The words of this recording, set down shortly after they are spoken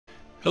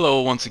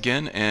Hello once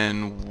again,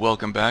 and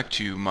welcome back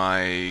to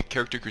my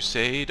Character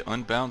Crusade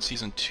Unbound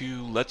Season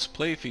 2 Let's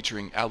Play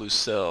featuring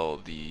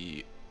Alusell,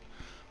 the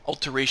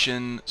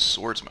Alteration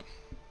Swordsman.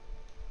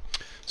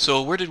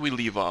 So where did we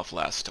leave off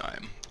last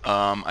time?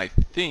 I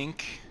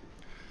think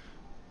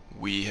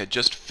we had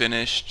just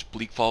finished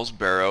Bleak Falls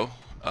Barrow,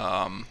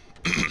 and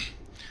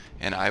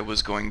I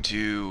was going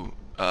to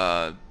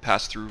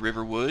pass through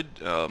Riverwood,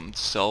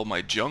 sell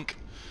my junk,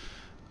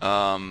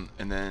 and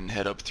then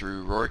head up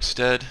through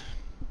Rorikstead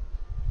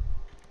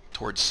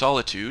towards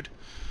Solitude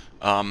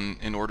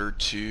in order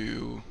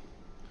to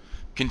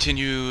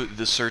continue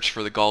the search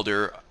for the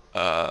Gauldur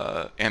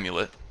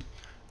amulet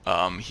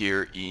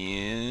here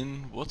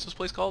in, what's this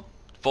place called?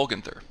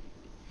 Folgunthur.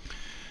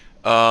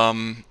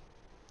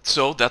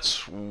 So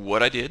that's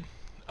what I did.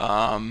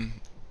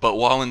 But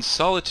while in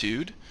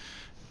Solitude,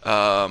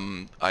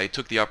 I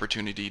took the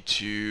opportunity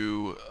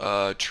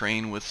to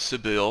train with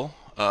Sibyl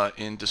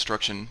in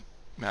destruction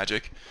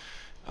magic.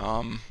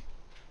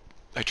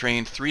 I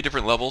trained three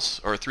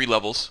levels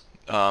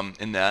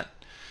in that.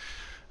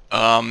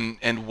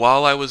 And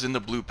while I was in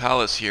the Blue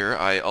Palace here,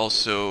 I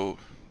also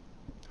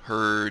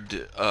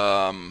heard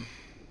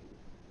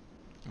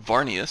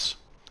Varnius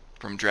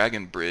from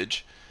Dragon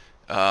Bridge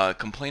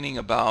complaining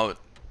about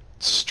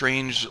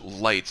strange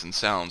lights and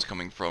sounds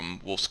coming from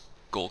Wolf's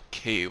Skull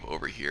Cave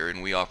over here,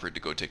 and we offered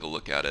to go take a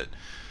look at it.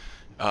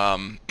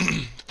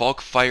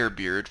 Falk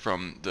Firebeard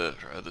from the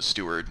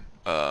steward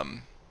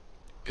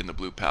in the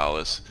Blue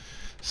Palace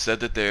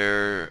said that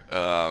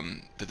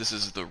that this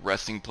is the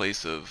resting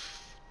place of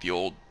the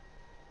old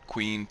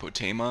Queen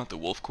Potema, the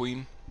Wolf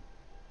Queen,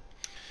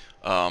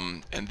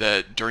 and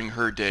that during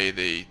her day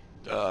they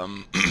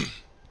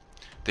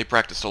they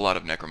practiced a lot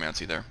of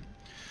necromancy there.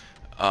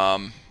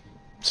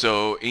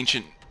 So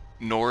ancient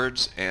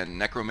Nords and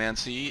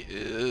necromancy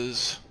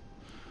is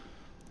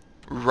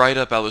right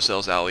up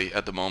Alusell's alley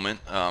at the moment.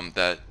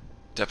 That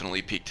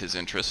definitely piqued his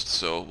interest,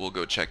 so we'll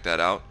go check that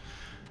out.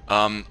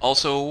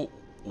 Also,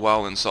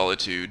 while in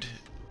Solitude,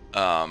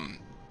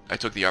 I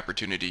took the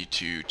opportunity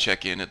to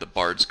check in at the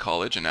Bard's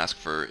College and ask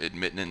for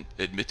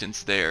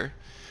admittance there.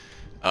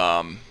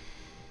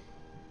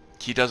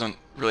 He doesn't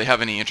really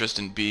have any interest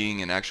in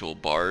being an actual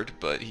bard,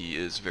 but he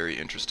is very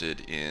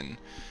interested in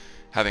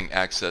having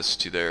access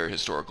to their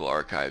historical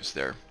archives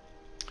there.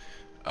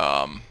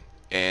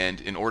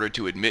 And in order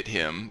to admit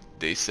him,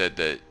 they said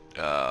that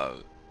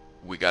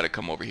we got to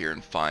come over here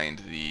and find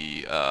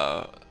the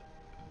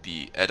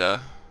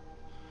Edda,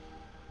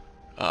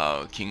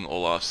 King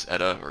Olaf's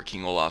Edda, or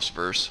King Olaf's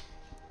verse,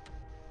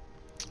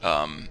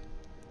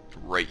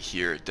 right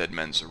here at Dead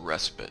Men's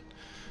Respite,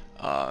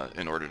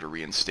 in order to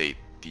reinstate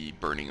the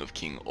burning of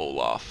King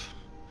Olaf.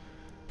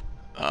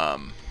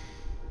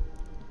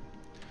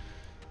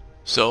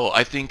 So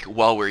I think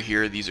while we're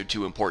here, these are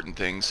two important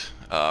things,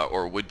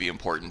 or would be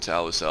important to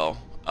Alusell.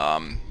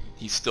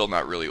 He's still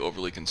not really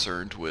overly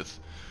concerned with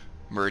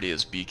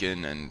Meridia's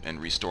beacon and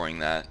restoring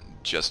that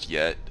just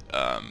yet.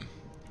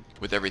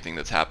 With everything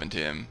that's happened to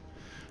him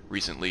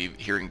recently,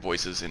 hearing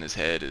voices in his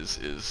head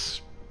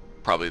is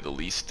probably the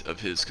least of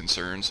his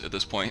concerns at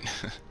this point.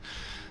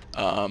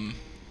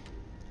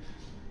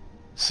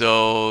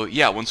 So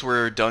yeah, once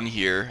we're done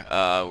here,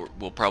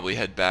 we'll probably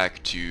head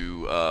back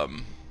to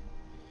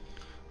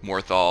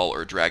Morthal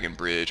or Dragon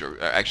Bridge, or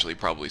actually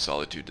probably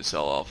Solitude, to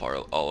sell off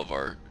all of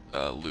our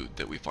loot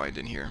that we find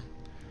in here.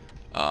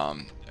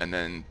 And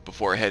then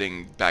before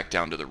heading back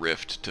down to the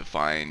Rift to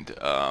find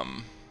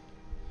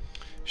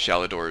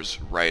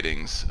Shalador's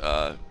writings,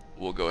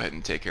 we'll go ahead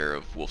and take care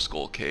of Wolf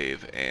Skull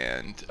Cave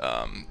and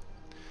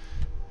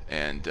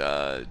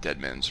Dead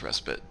Men's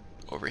Respite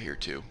over here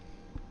too.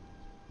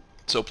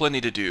 So plenty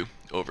to do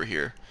over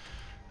here.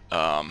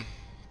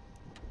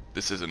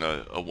 This isn't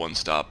a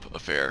one-stop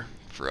affair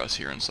for us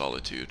here in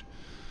Solitude.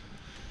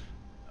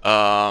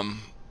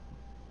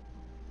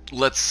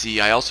 Let's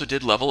see, I also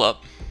did level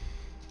up.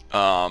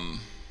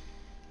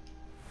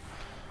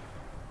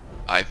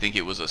 I think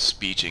it was a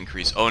speech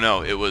increase. Oh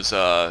no, it was,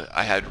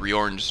 I had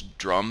Riorn's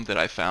drum that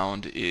I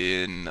found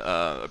in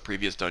a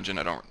previous dungeon.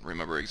 I don't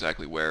remember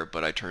exactly where,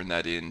 but I turned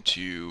that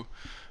into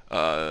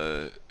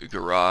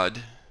Garad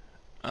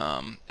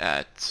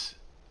at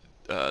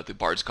the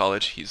Bard's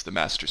College. He's the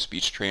master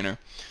speech trainer.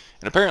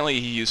 And apparently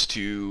he used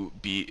to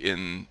be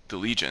in the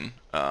Legion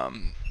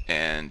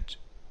and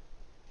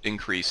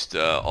increased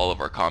all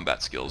of our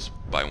combat skills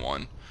by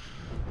 1.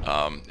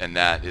 And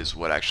that is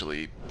what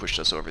actually pushed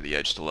us over the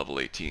edge to level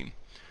 18.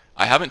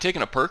 I haven't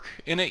taken a perk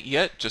in it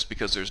yet, just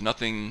because there's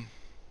nothing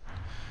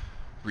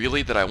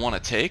really that I want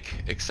to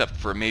take, except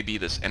for maybe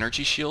this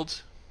energy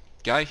shield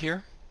guy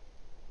here.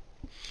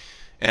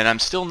 And I'm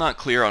still not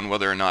clear on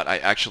whether or not I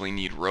actually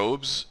need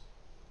robes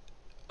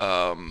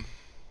to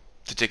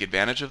take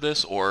advantage of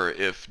this, or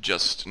if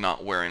just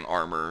not wearing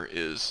armor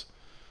is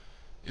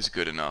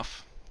good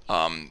enough.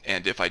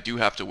 And if I do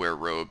have to wear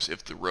robes,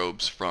 if the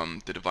robes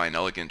from the Divine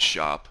Elegance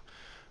shop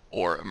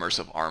or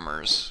Immersive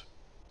Armors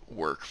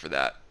work for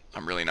that.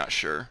 I'm really not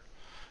sure.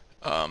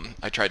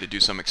 I tried to do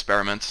some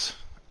experiments,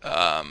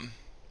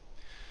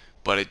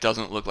 but it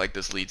doesn't look like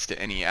this leads to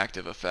any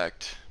active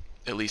effect,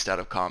 at least out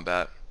of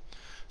combat.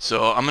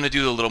 So I'm going to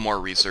do a little more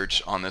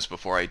research on this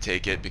before I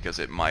take it, because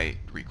it might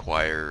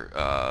require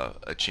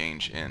a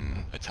change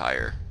in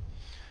attire.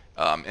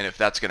 And if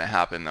that's going to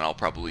happen, then I'll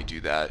probably do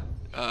that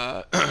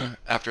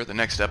after the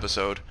next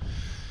episode.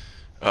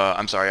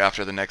 I'm sorry,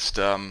 after the next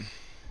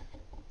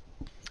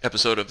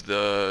episode of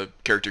the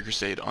Character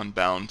Crusade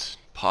Unbound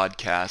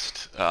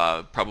podcast,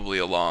 probably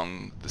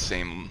along the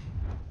same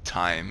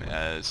time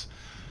as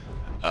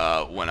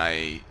when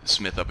I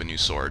smith up a new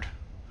sword,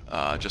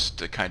 just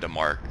to kind of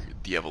mark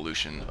the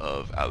evolution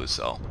of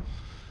Alusell,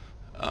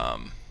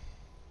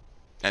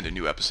 and a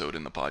new episode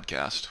in the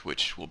podcast,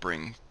 which will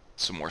bring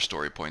some more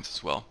story points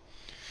as well.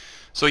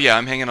 So yeah,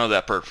 I'm hanging on to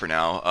that perk for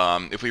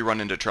now. If we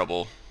run into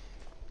trouble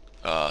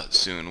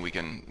soon, we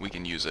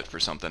can use it for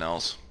something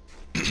else.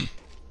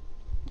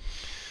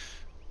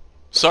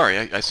 Sorry,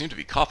 I seem to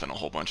be coughing a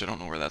whole bunch. I don't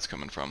know where that's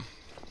coming from.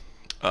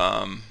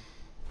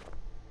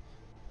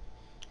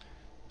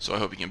 So I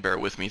hope you can bear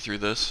with me through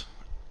this.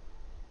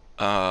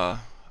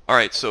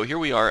 Alright, so here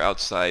we are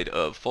outside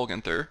of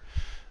Folgunthur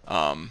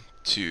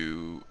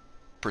to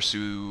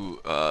pursue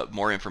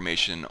more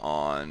information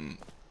on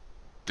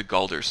the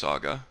Gauldur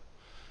saga.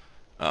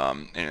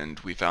 And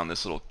we found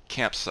this little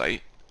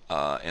campsite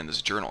and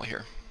this journal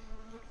here.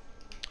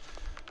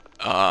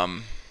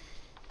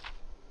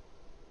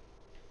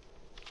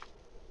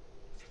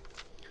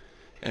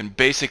 And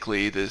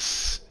basically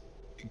this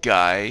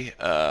guy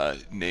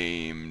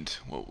named,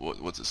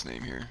 what's his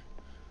name here?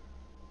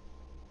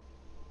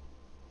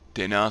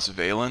 Denas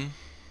Valen.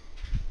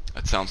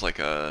 That sounds like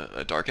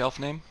a dark elf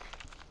name.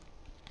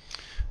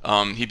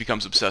 He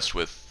becomes obsessed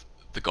with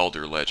the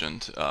Gauldur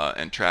legend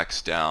and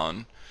tracks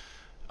down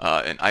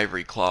an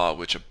ivory claw,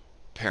 which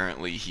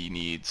apparently he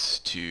needs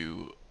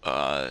to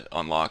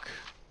unlock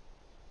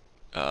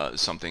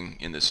something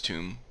in this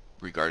tomb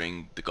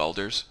regarding the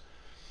Gauldurs.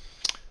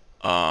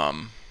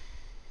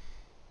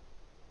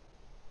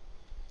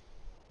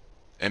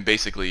 And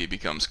basically he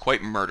becomes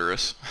quite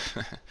murderous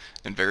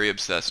and very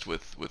obsessed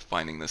with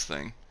finding this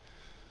thing.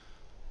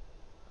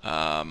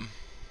 So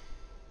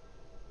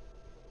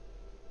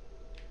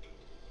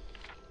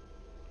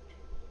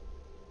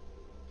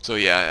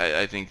yeah,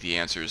 I think the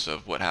answers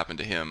of what happened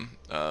to him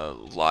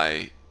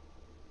lie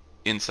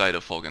inside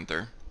of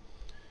Folgunthur.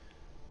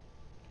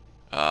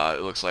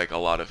 It looks like a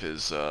lot of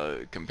his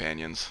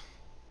companions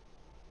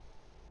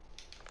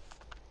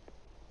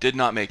did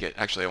not make it.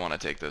 Actually, I want to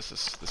take this.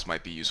 This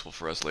might be useful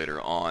for us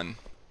later on.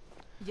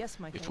 Yes,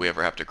 my if we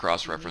ever have to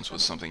cross-reference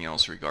with something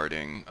else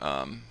regarding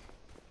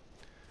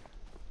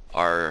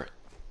our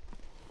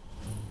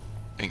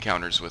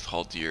encounters with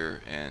Halldir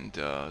and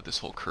this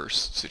whole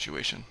curse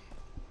situation.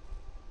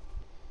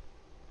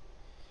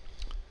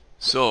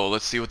 So,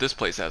 let's see what this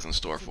place has in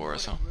store for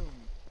us, huh?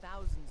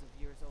 Thousands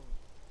of years old.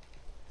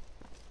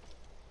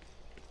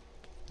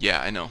 Yeah,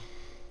 I know.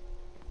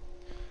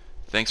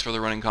 Thanks for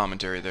the running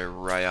commentary there,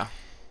 Raya.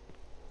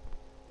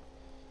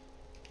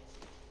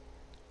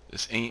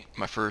 This ain't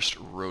my first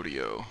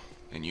rodeo,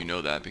 and you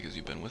know that because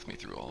you've been with me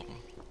through all of them.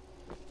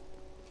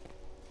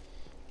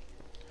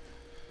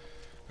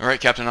 Alright,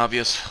 Captain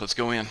Obvious, let's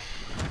go in.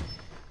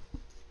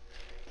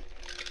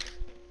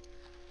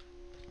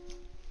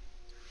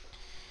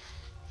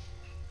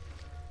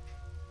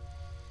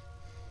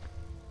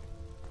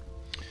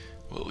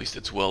 Well, at least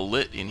it's well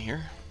lit in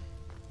here.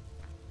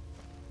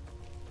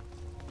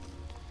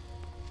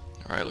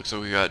 Alright, looks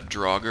like we got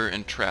Draugr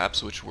and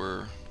traps, which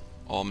were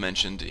all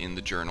mentioned in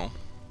the journal.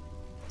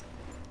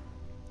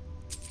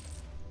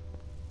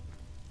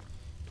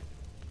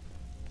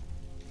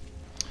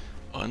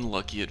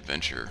 Unlucky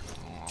adventure.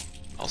 Oh,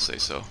 I'll say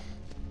so.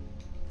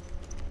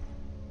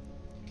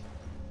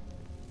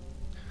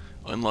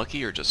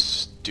 Unlucky or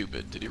just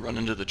stupid? Did he run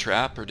into the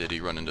trap or did he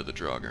run into the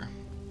Draugr?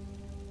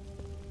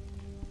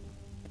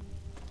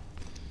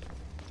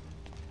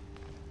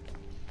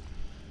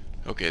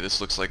 Okay, this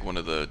looks like one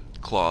of the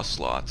claw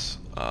slots.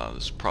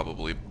 This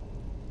probably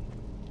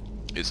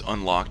is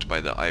unlocked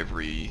by the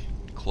ivory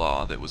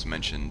claw that was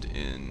mentioned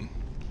in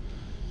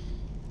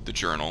the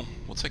journal.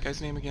 What's that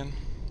guy's name again?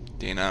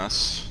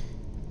 Denas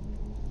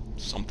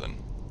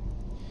something.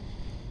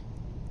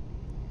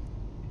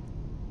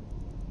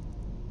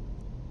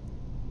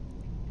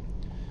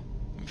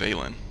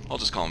 Valen. I'll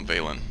just call him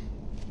Valen.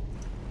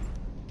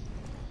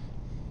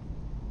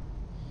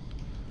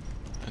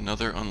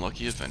 Another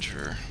unlucky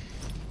adventurer.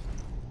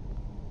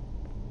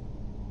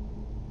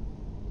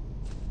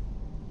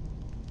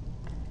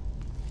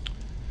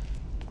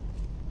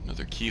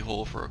 Another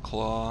keyhole for a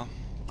claw.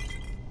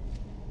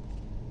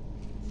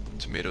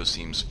 Tomato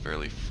seems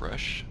fairly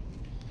fresh.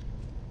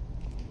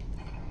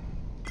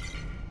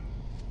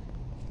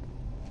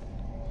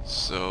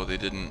 So they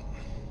didn't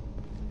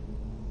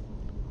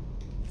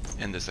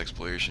end this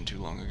exploration too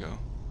long ago.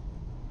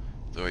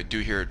 Though I do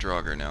hear a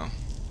Draugr now.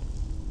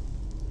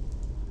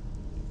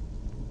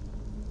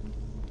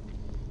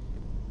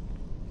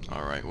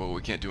 Alright, well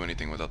we can't do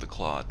anything without the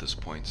claw at this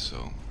point,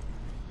 so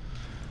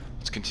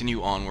let's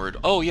continue onward.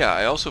 Oh yeah,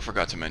 I also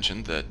forgot to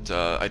mention that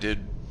I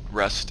did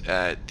rest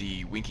at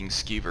the Winking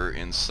Skeever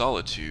in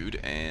Solitude,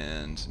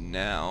 and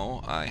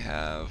now I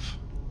have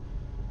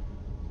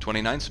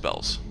 29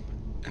 spells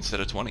instead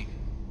of 20.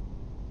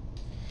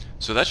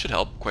 So that should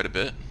help quite a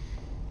bit.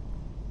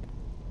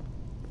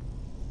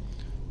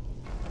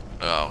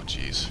 Oh,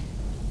 jeez.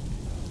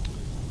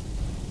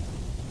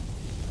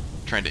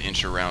 Trying to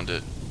inch around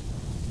it.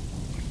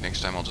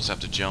 Next time I'll just have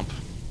to jump.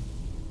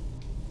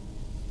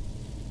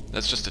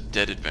 That's just a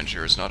dead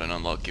adventure, it's not an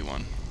unlucky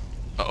one.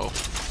 Uh-oh.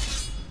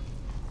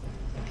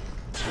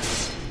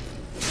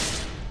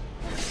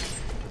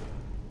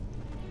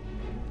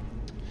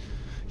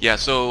 Yeah,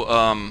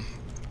 so,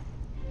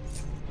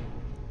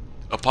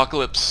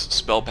 Apocalypse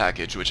spell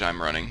package, which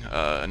I'm running,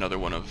 another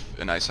one of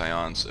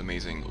Anision's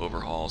amazing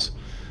overhauls,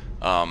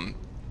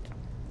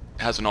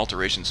 has an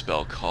alteration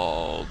spell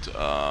called,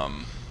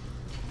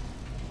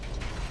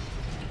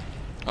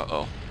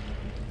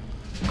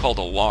 called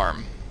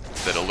Alarm,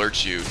 that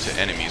alerts you to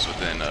enemies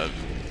within a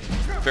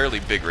fairly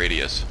big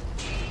radius.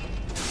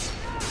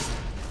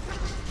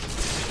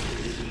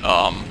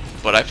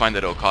 But I find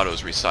that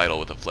Okado's Recital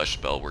with a flesh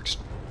spell works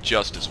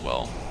just as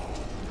well.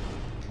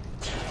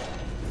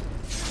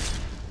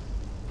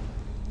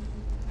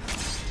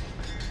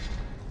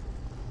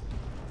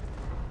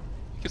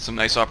 Get some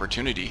nice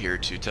opportunity here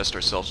to test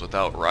ourselves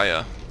without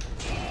Raya.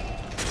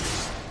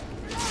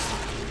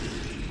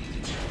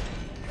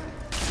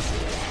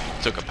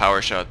 Took a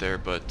power shot there,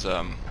 but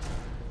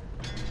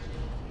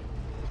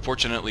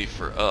fortunately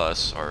for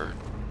us, our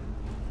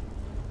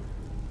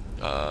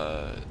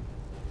oh,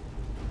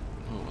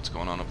 what's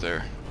going on up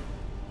there?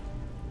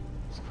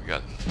 We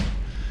got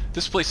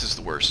this place is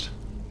the worst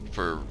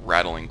for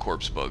rattling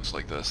corpse bugs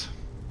like this.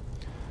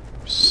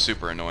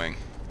 Super annoying.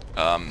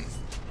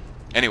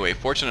 Anyway,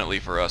 fortunately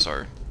for us,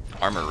 our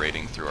armor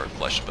rating through our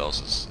flesh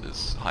spells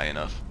is high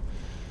enough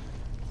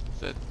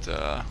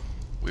that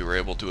we were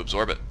able to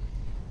absorb it.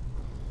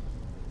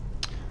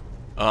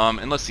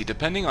 And let's see,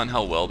 depending on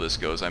how well this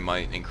goes, I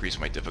might increase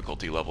my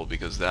difficulty level,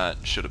 because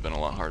that should have been a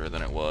lot harder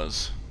than it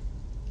was.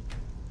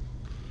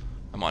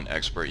 I'm on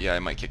expert. Yeah, I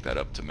might kick that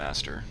up to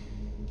master,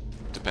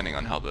 depending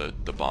on how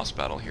the boss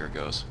battle here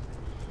goes.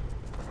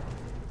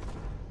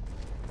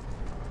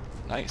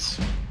 Nice.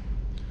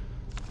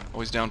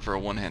 Always down for a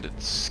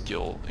one-handed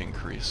skill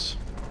increase.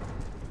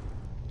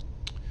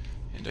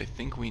 And I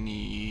think we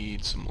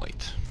need some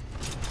light.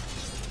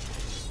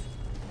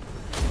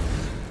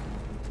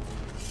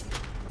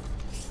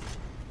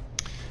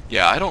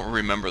 Yeah, I don't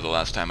remember the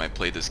last time I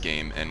played this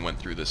game and went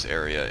through this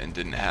area and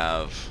didn't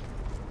have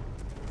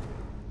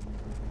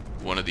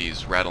one of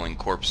these rattling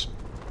corpse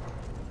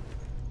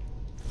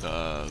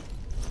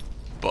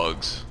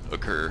bugs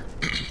occur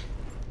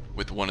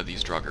with one of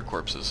these Draugr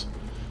corpses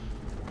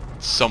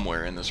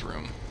somewhere in this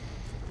room.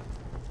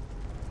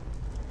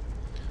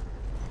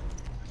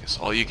 I guess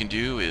all you can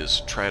do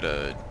is try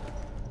to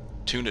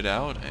tune it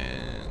out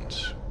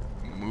and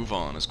move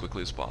on as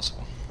quickly as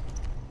possible.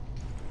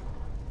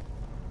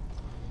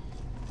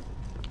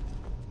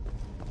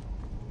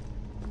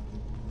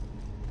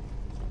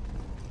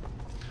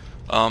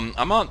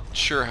 I'm not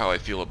sure how I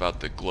feel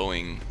about the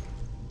glowing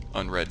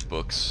unread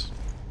books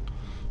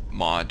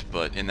mod,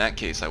 but in that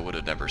case I would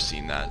have never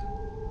seen that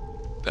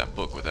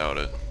book without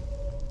it.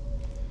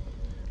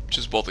 Which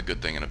is both a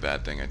good thing and a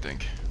bad thing, I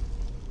think.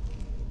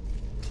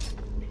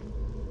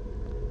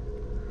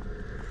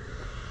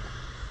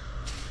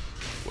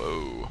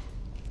 Whoa.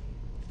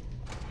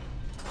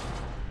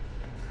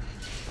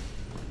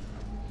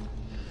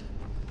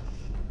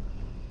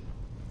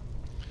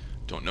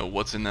 Don't know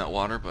what's in that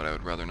water, but I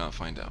would rather not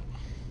find out.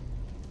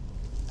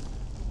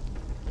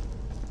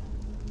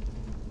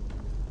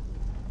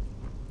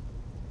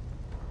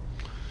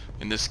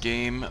 In this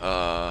game,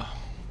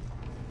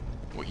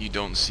 what you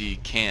don't see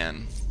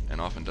can, and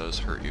often does,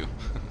 hurt you.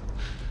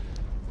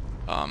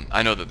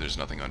 I know that there's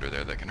nothing under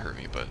there that can hurt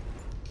me, but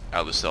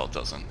Alusell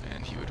doesn't,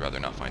 and he would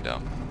rather not find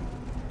out.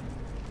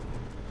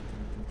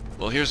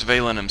 Well, here's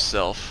Valen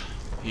himself.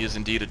 He is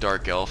indeed a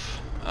dark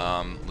elf.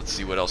 Let's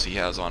see what else he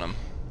has on him.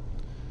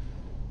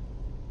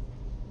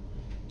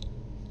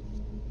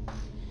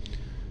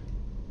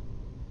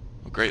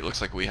 Well, great,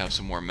 looks like we have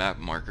some more map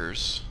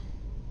markers.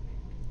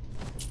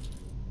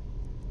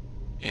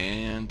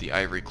 And the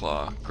Ivory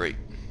Claw, great.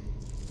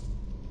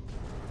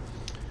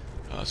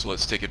 So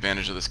let's take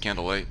advantage of this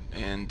candlelight,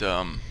 and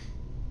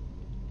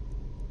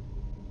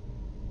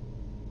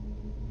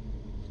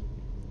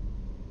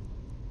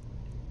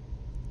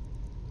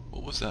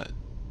what was that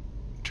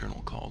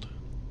journal called?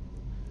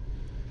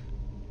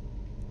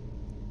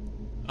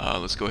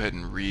 Let's go ahead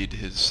and read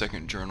his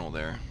second journal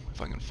there,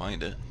 if I can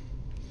find it.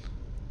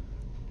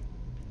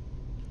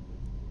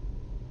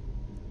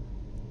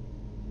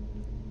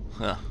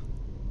 Huh.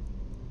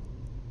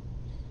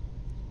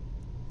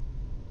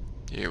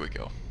 Here we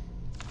go.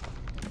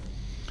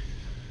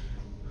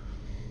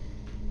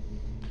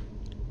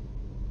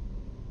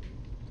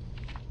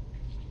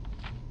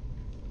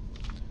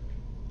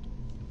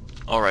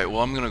 Alright,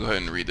 well, I'm going to go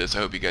ahead and read this. I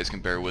hope you guys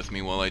can bear with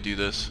me while I do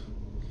this.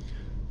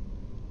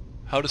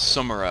 How to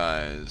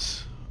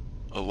summarize.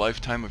 A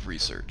lifetime of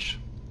research.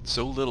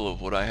 So little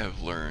of what I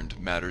have learned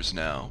matters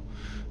now.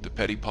 The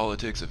petty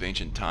politics of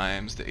ancient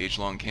times, the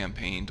age-long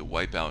campaign to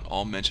wipe out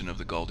all mention of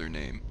the Gauldur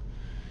name.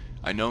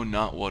 I know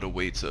not what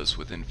awaits us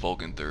within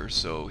Folgunthur,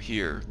 so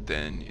here,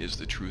 then, is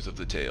the truth of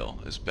the tale,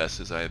 as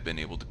best as I have been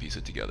able to piece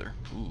it together.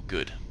 Ooh,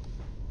 good.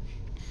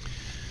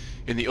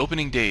 In the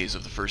opening days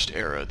of the First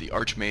Era, the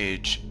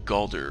Archmage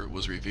Gauldur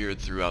was revered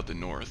throughout the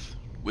north.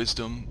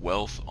 Wisdom,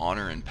 wealth,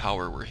 honor, and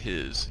power were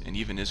his, and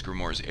even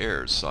Isgrimor's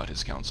heirs sought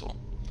his counsel.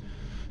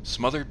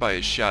 Smothered by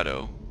his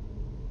shadow,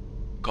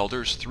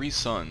 Gauldur's 3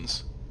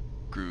 sons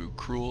grew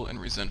cruel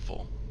and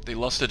resentful. They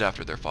lusted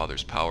after their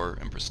father's power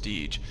and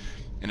prestige,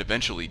 and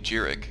eventually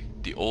Jirik,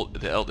 the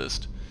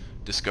eldest,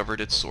 discovered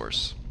its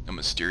source, a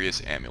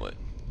mysterious amulet.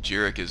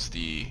 Jirik is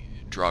the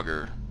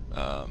Draugr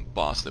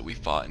boss that we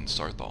fought in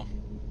Sarthal,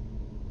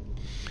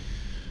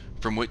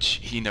 from which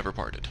he never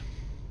parted.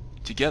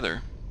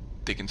 Together,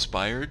 they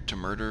conspired to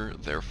murder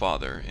their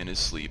father in his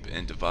sleep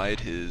and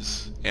divide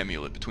his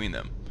amulet between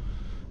them.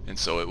 And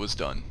so it was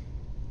done.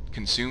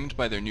 Consumed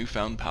by their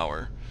newfound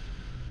power,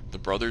 the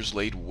brothers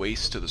laid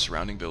waste to the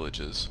surrounding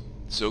villages.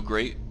 So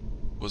great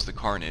was the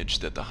carnage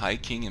that the High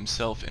King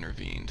himself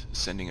intervened,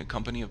 sending a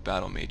company of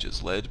battle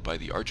mages led by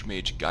the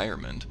Archmage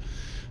Gairmund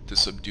to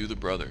subdue the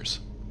brothers.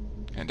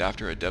 And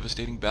after a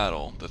devastating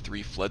battle, the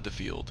 3 fled the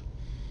field.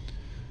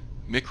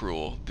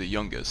 Mikrul, the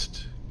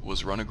youngest,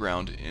 was run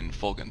aground in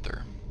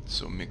Folgunthur.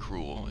 So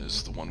Mikrul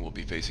is the one we'll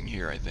be facing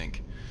here, I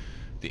think.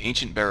 The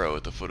ancient barrow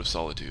at the foot of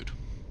Solitude.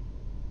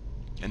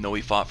 And though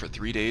he fought for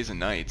 3 days and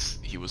nights,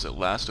 he was at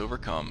last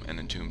overcome and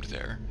entombed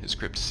there, his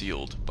crypt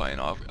sealed by an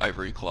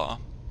ivory claw.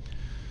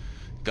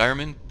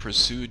 Gairmund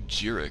pursued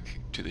Jirik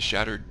to the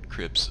shattered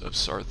crypts of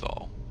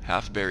Sarthal,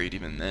 half buried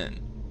even then.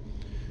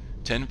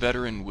 10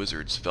 veteran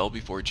wizards fell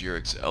before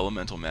Jirik's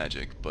elemental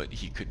magic, but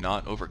he could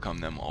not overcome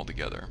them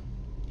altogether.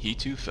 He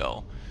too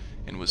fell,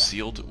 and was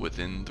sealed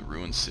within the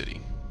ruined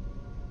city.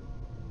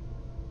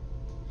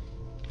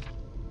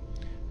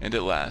 And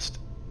at last,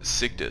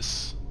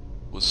 Sigdis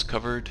was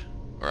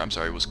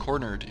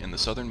cornered in the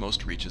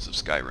southernmost reaches of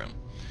Skyrim.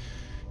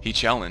 He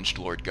challenged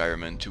Lord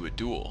Gairmund to a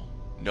duel,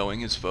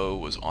 knowing his foe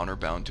was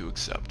honor-bound to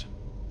accept.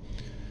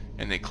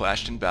 And they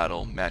clashed in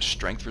battle, matched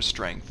strength for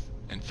strength,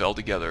 and fell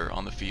together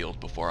on the field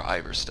before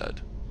Ivarstead.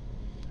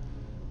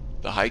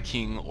 The High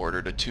King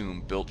ordered a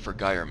tomb built for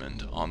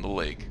Gairmund on the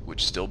lake,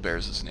 which still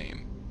bears his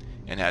name,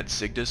 and had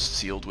Sigdis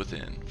sealed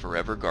within,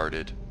 forever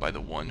guarded by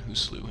the one who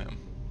slew him.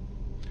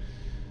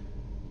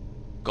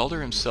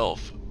 Gauldur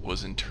himself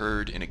was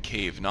interred in a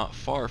cave not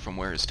far from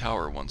where his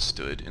tower once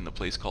stood, in the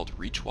place called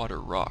Reachwater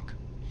Rock.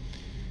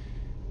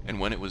 And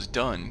when it was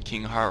done,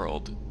 King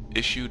Harald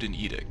issued an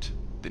edict.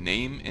 The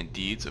name and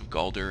deeds of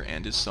Gauldur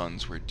and his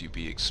sons were to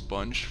be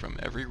expunged from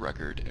every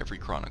record, every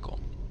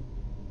chronicle.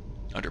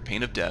 Under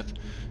pain of death,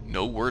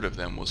 no word of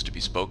them was to be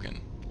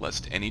spoken,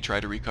 lest any try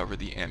to recover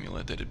the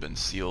amulet that had been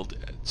sealed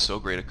at so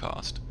great a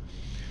cost.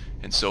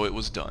 And so it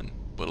was done,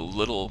 but a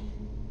little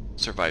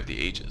survived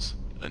the ages.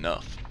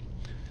 Enough.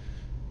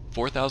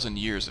 4,000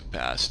 years have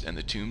passed, and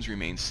the tombs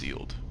remain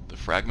sealed. The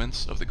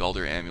fragments of the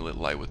Gauldur amulet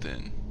lie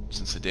within.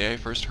 Since the day I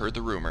first heard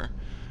the rumor,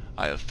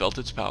 I have felt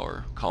its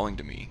power, calling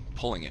to me,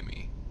 pulling at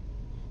me.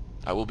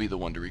 I will be the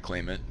one to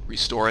reclaim it,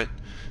 restore it,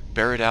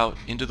 bear it out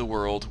into the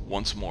world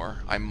once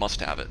more. I must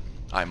have it.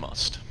 I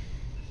must.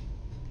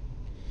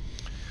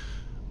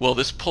 Well,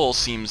 this pull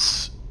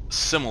seems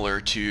similar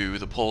to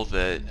the pull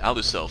that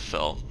Alusell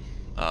felt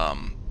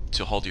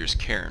to Halldir's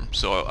cairn.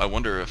 So I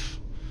wonder if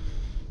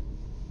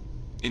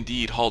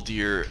indeed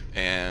Halldir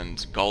and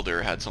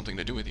Gauldur had something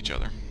to do with each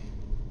other.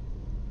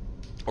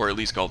 Or at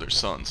least Gauldur's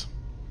sons.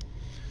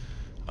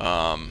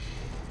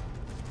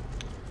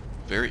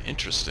 Very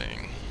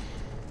interesting.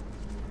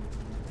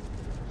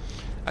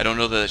 I don't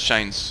know that it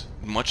shines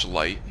much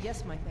light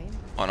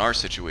on our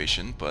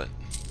situation, but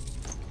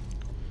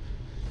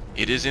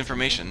it is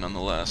information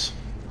nonetheless.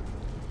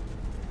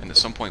 And at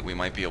some point we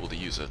might be able to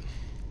use it.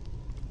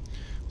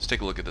 Let's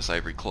take a look at this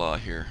ivory claw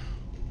here.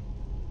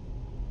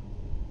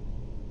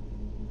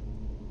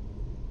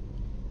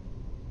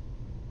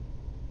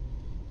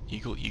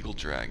 Eagle, eagle,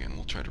 dragon.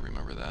 We'll try to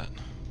remember that.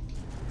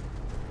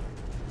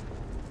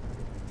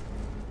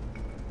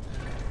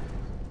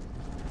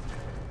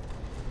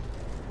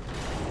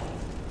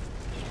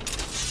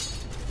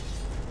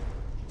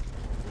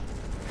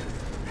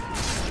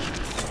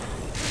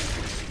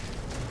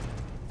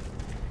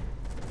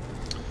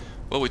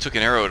 Well, we took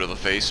an arrow to the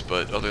face,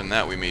 but other than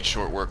that, we made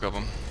short work of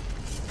them.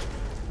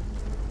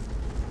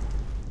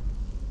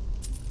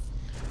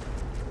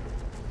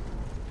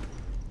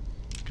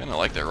 Kinda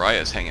like that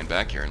Raya's hanging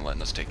back here and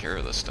letting us take care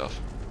of this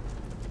stuff.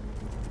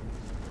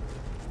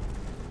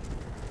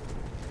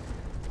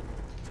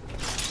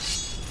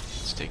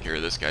 Let's take care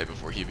of this guy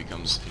before he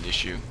becomes an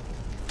issue.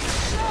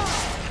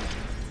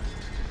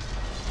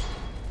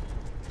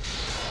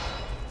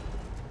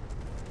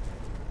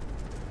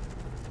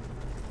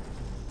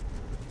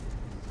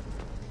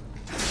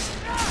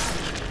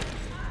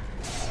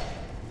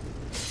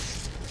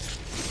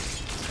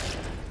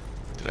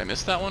 Did I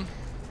miss that one?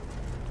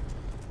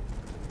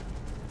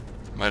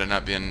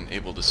 not being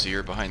able to see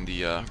her behind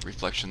the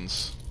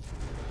reflections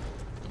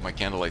of my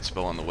candlelight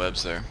spell on the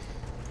webs there.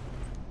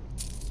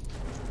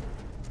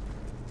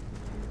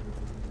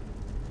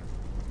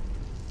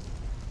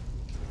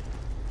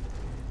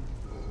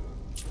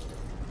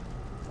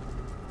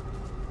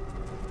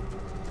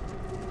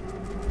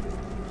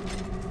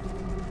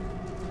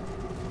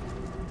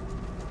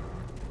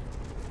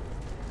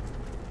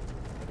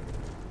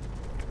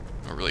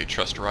 I don't really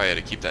trust Raya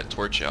to keep that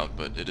torch out,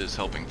 but it is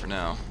helping for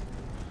now.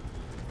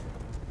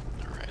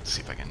 Alright, let's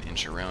see if I can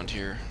inch around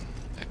here.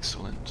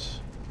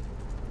 Excellent.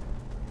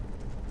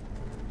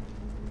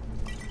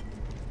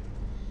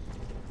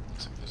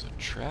 Looks like there's a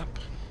trap.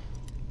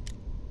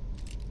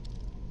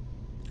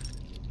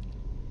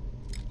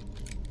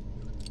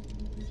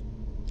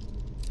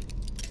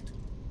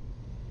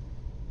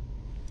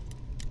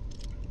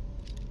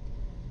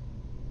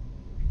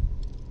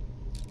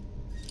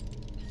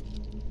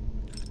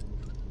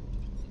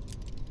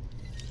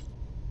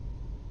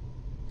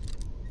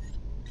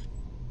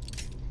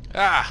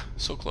 Ah!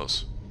 So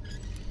close.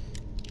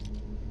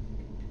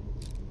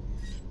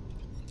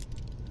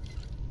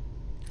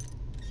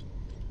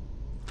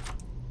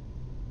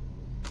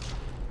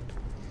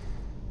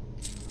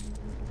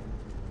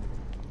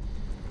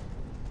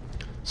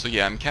 So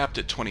yeah, I'm capped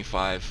at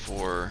 25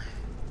 for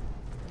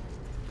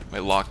my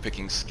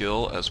lockpicking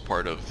skill as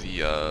part of the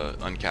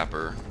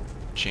uncapper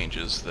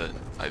changes that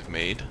I've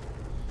made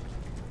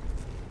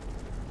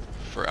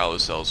for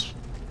Alusell's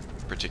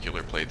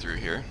particular playthrough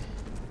here.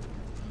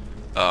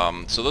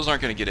 So those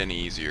aren't going to get any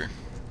easier.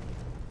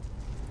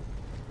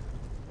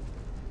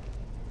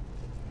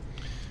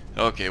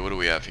 Okay, what do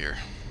we have here?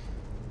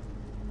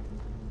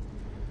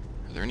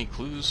 Are there any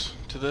clues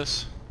to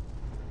this?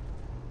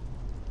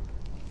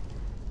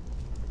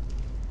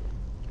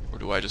 Or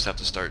do I just have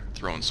to start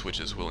throwing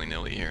switches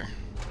willy-nilly here?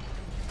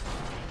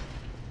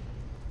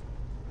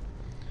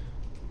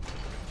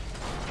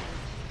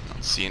 I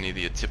don't see any of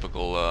the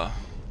typical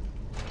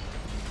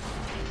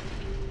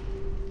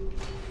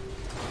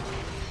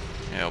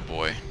oh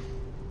boy.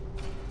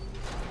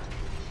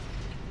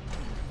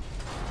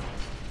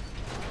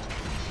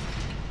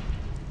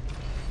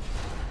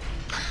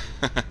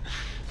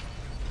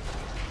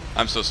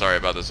 I'm so sorry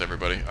about this,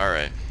 everybody.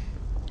 Alright.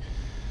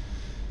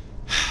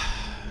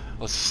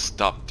 Let's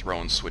stop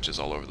throwing switches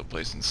all over the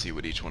place and see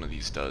what each one of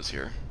these does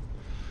here.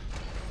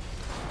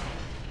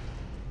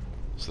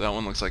 So that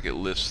one looks like it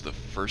lifts the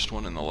first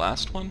one and the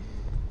last one.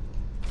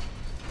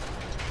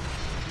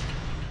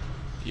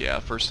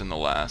 Yeah, first and the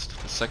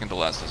last. The second to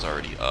last is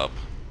already up.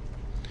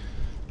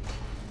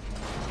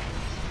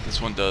 This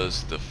one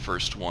does the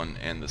first one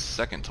and the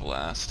second to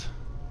last.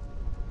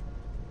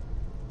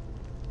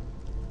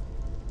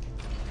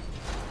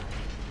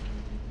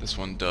 This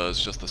one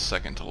does just the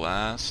second to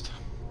last.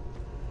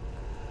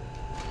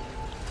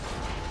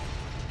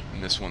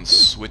 And this one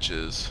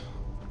switches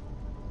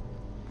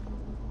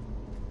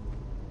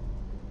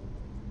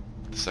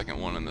the second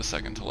one and the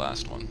second to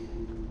last one.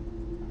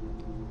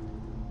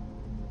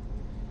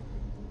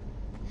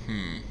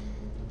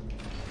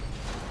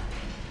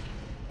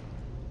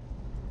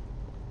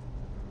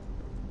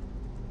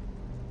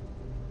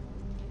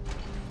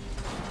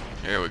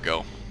 There we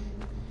go.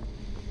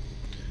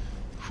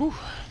 Whew.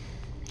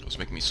 Those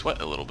make me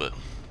sweat a little bit.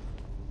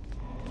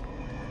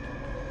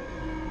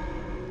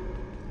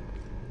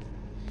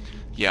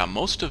 Yeah,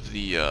 most of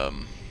the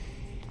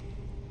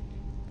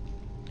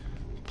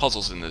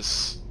puzzles in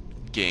this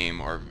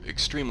game are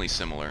extremely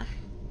similar.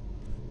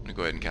 I'm gonna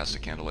go ahead and cast a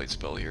candlelight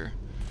spell here.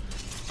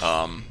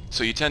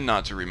 So you tend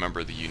not to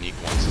remember the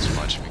unique ones as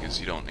much because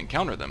you don't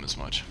encounter them as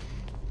much.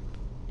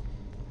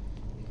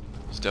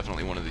 It's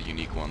definitely one of the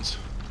unique ones.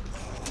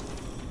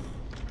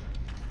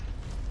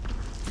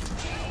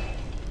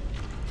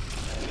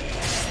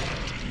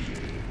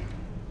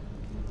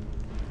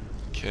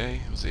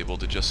 Okay, I was able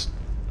to just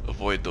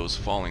avoid those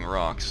falling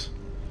rocks.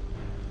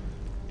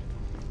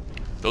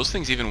 Those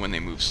things, even when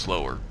they move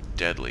slow, are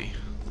deadly.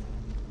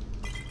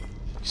 You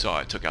saw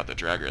I took out the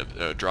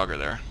Draugr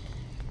there.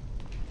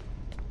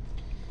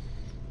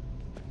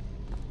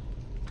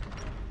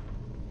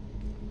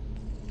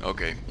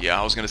 Okay, yeah,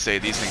 I was gonna say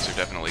these things are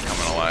definitely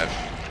coming alive.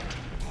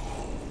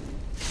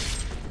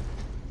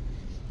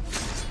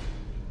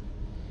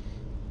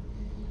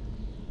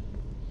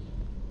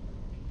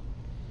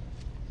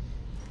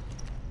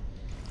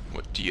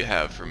 What do you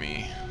have for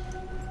me?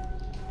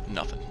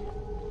 Nothing.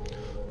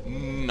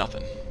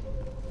 Nothing.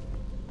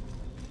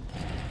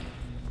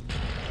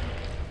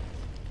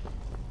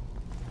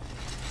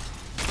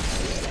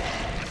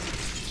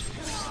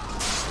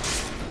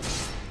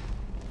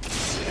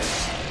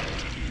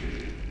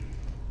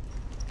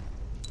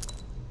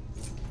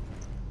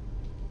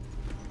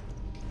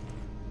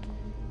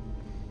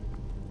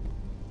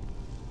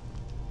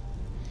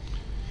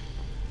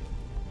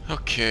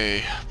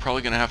 Okay,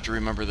 probably gonna have to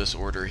remember this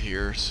order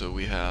here. So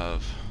we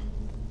have,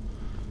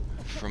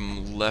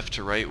 from left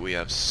to right, we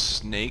have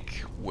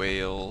snake,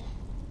 whale,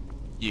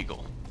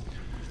 eagle.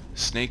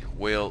 Snake,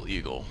 whale,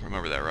 eagle.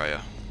 Remember that,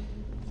 Raya.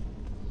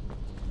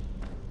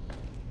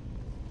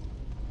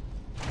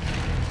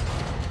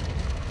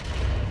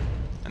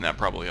 And that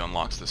probably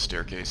unlocks the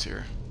staircase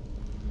here.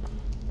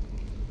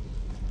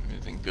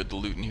 Anything good to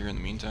loot in here in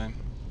the meantime?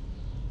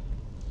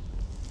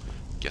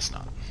 Guess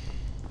not.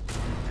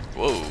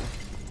 Whoa.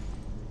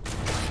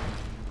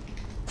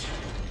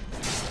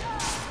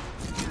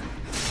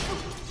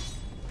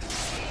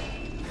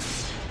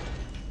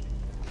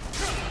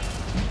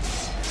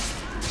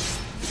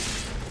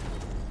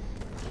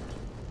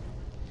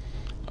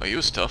 Oh, he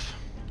was tough.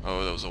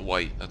 Oh, that was a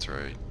white. That's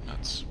right.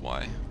 That's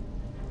why.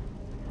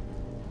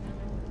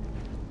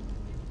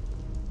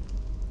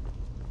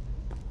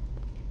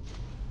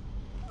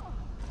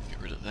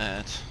 Get rid of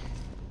that.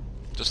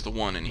 Just the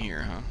one in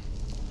here, huh?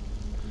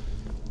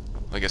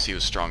 I guess he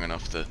was strong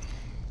enough that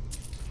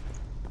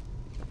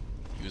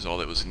he was all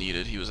that was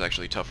needed. He was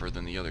actually tougher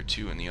than the other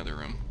two in the other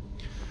room.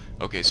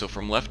 Okay, so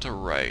from left to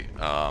right,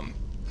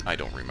 I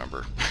don't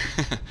remember.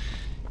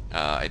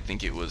 I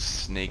think it was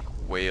snake,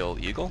 whale,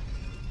 eagle.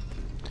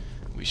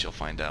 We shall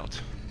find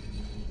out.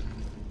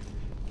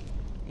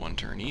 One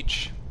turn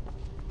each.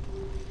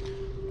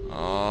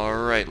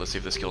 Alright, let's see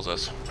if this kills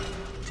us.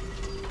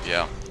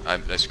 Yeah, I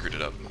screwed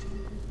it up.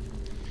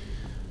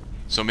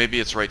 So maybe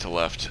it's right to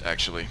left,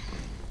 actually.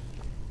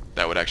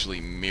 That would actually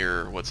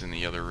mirror what's in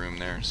the other room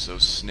there. So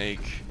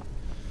snake,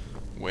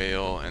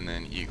 whale, and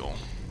then eagle.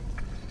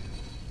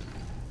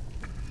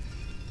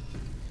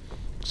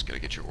 Just gotta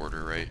get your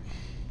order right.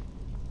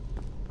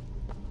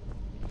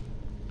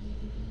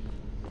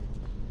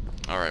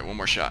 Alright, one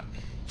more shot.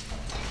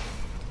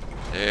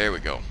 There we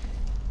go.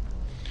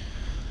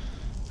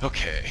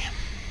 Okay.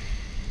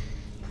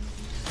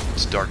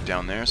 It's dark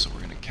down there, so we're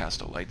going to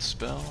cast a light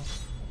spell.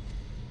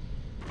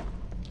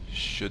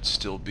 Should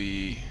still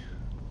be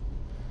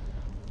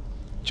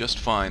just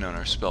fine on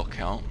our spell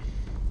count.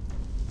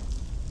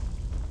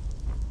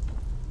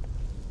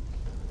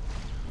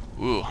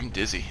 Ooh, I'm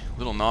dizzy. A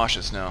little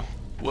nauseous now.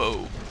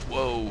 Whoa,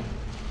 whoa.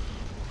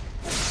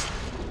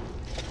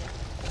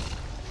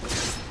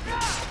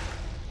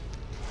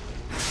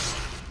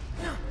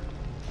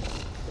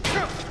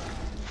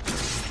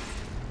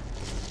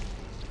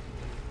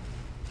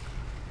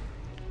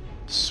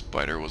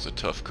 Spider was a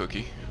tough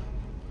cookie.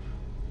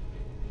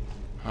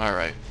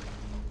 Alright.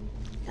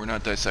 We're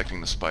not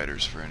dissecting the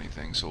spiders for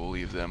anything, so we'll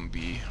leave them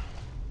be.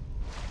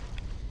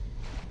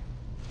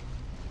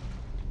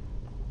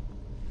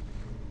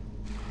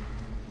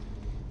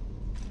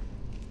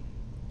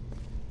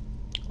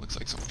 Looks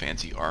like some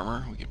fancy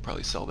armor. We could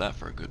probably sell that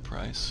for a good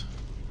price.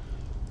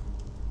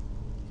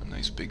 A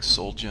nice big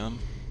soul gem.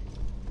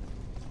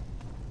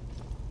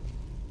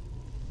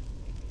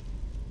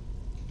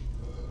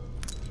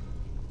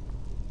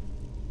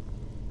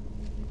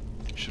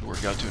 Should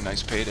work out to a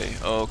nice payday.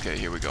 Oh, okay,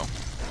 here we go.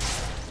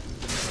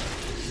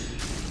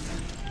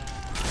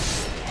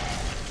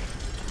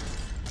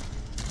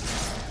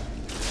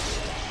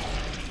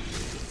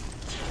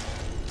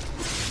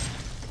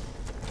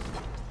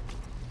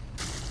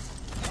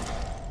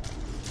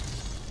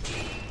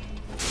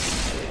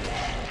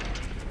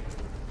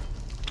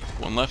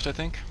 One left, I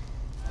think.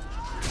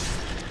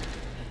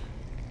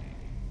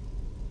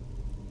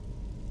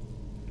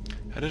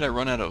 How did I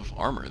run out of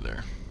armor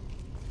there?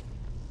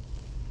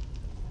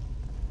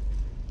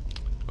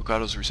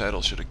 Okado's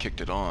recital should have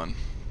kicked it on.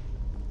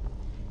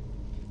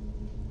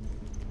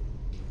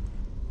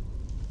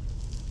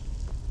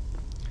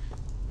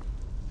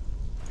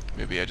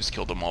 Maybe I just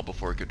killed them all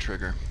before it could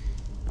trigger.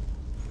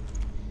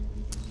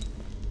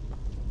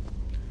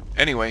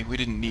 Anyway, we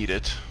didn't need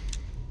it.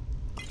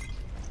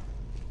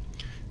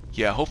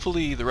 Yeah,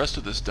 hopefully the rest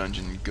of this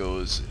dungeon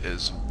goes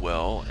as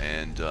well,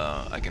 and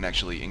I can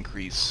actually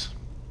increase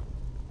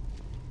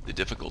the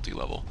difficulty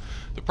level.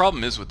 The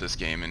problem is with this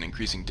game and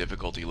increasing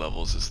difficulty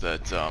levels is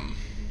that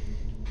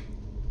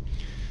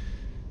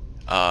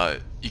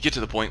you get to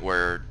the point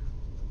where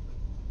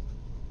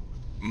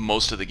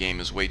most of the game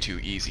is way too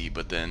easy,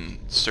 but then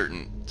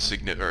certain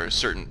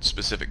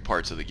specific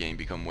parts of the game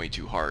become way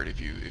too hard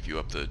if you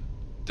up the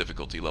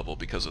difficulty level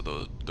because of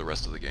the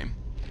rest of the game.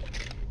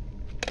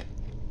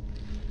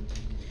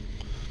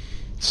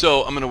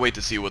 So I'm gonna wait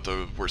to see what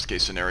the worst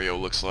case scenario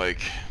looks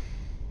like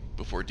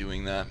before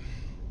doing that.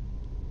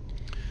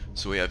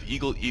 So we have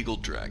Eagle, Eagle,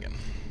 Dragon.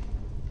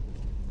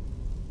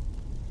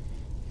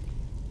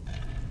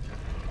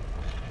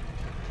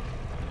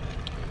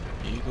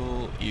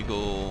 Eagle,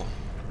 Eagle,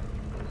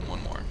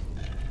 one more.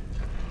 There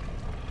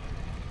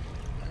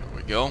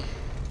we go.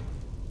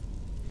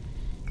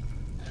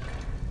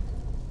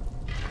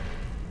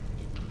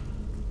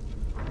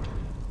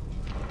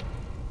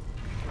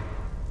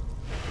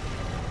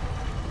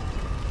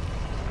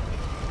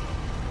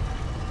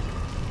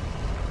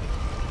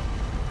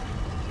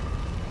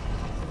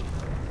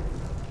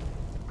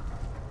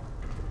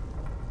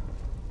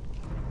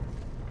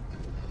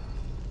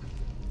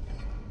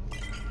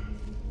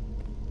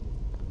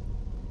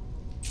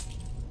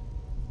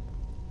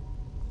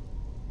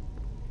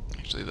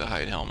 Actually, the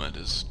hide helmet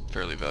is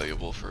fairly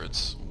valuable for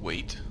its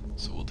weight,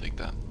 so we'll take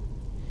that.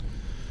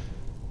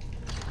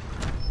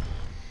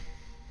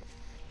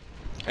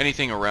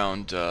 Anything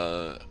around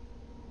a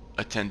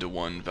 10 to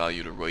 1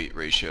 value to weight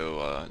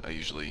ratio, I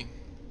usually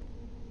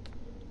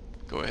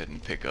go ahead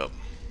and pick up.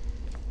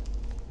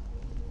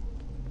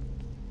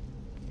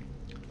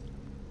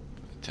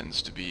 It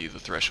tends to be the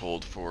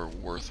threshold for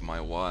worth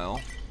my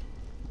while.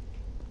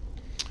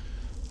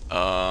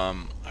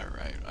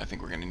 Alright, I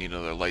think we're going to need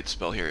another light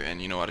spell here,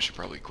 and you know what, I should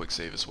probably quick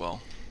save as well.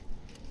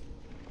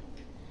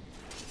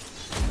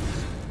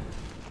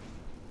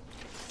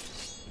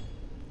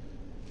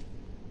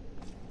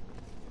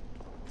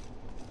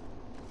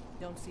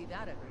 Don't see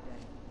that every day.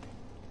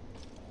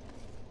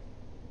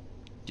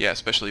 Yeah,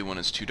 especially when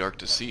it's too dark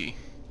to see.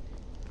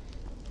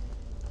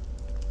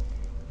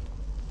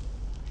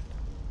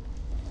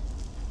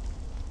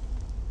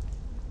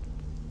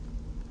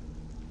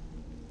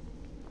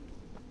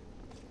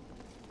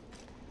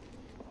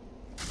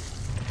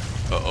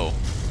 Uh-oh,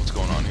 what's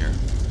going on here?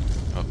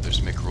 Oh,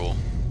 there's Mikrul.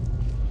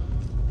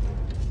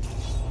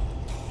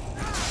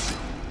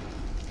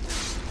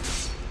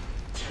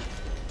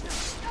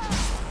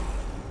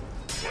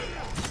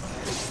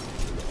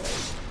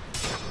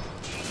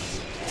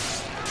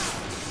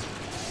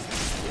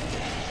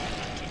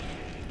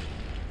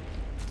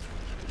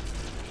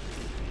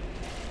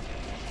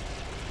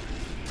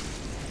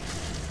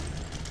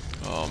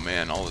 Oh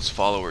man, all his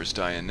followers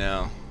dying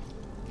now.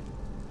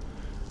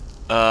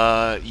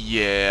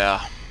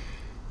 Yeah.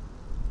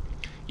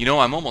 You know,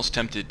 I'm almost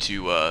tempted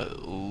to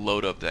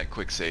load up that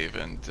quick save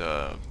and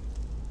go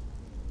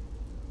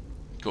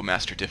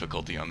master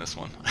difficulty on this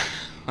one.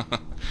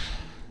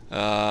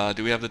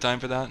 Do we have the time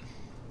for that?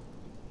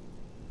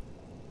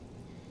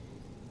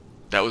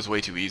 That was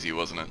way too easy,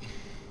 wasn't it?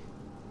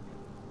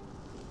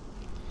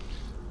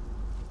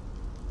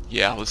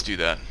 Yeah, let's do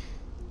that.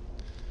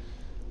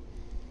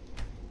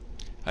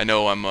 I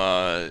know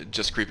I'm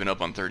just creeping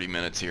up on 30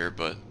 minutes here,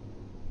 but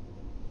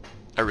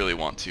I really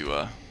want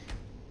to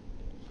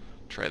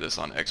try this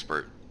on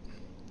expert,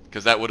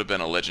 because that would have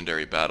been a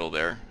legendary battle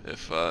there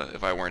if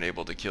I weren't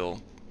able to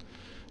kill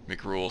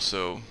Mikrul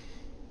so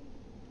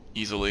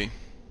easily.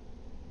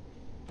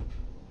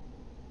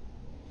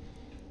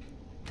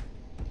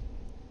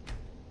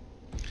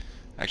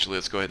 Actually,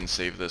 let's go ahead and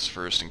save this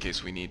first in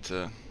case we need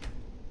to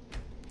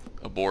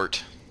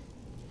abort.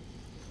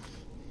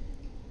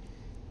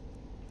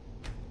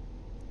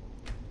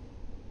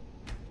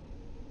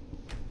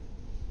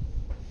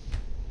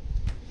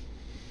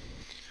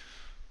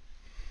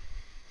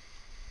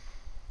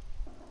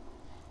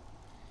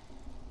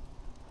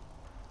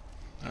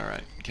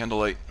 Alright,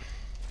 candlelight.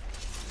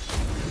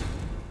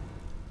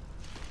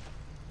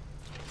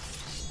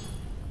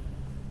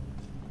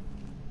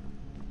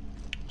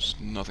 There's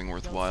nothing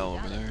worthwhile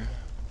over there.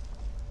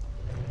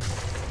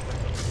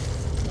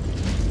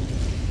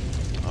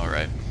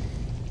 Alright.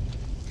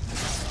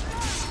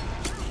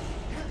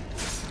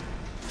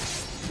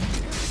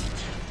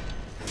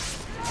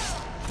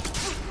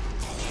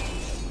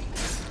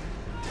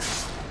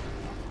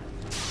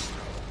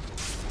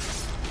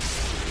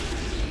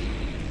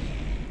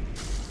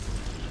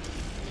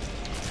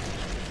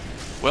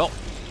 Well,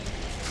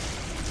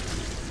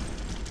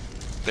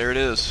 there it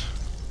is.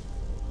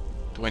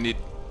 Do I need...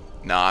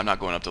 Nah, I'm not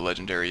going up to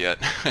Legendary yet.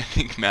 I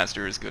think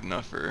Master is good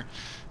enough for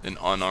an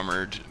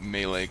unarmored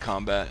melee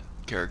combat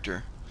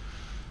character.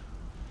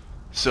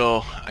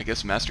 So, I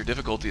guess Master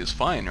difficulty is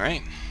fine,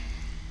 right?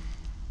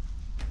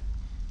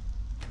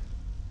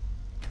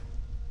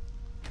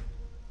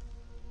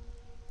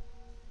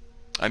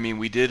 I mean,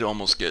 we did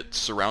almost get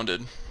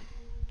surrounded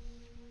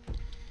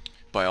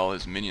by all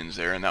his minions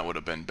there, and that would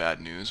have been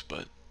bad news,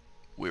 but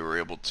we were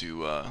able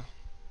to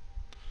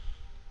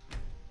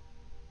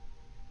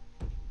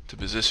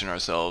position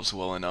ourselves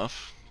well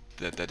enough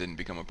that that didn't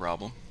become a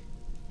problem.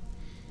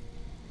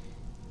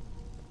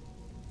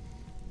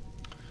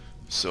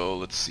 So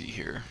let's see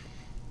here.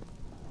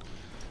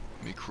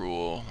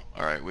 Mikrul.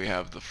 Alright, we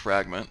have the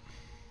fragment.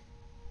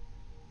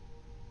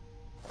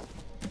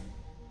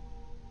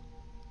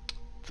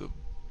 The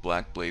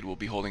Black Blade, we'll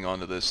be holding on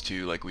to this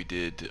too, like we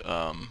did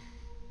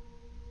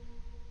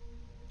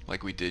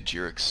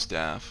Jirik's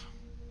staff.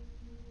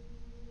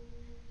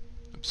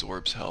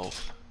 Absorbs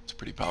health. It's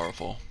pretty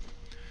powerful.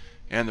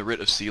 And the Writ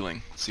of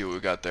Sealing. Let's see what we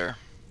got there.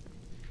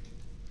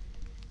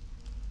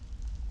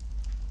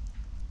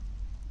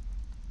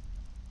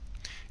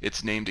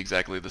 It's named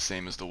exactly the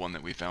same as the one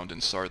that we found in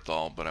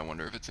Sarthal, but I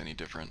wonder if it's any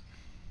different.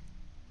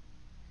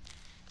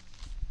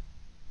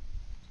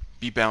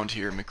 Be bound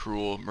here,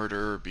 Mikrul,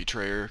 murderer,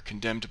 betrayer,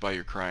 condemned by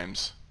your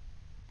crimes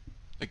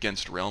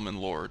against realm and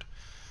lord.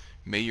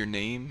 May your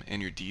name and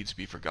your deeds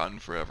be forgotten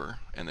forever,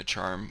 and the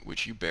charm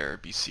which you bear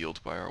be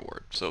sealed by our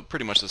ward. So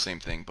pretty much the same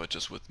thing, but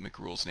just with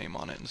Mikrul's name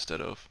on it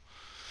instead of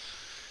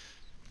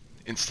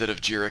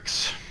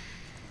Jirik's.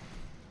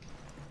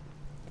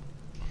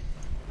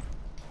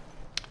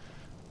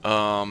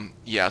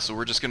 Yeah, so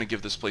we're just gonna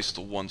give this place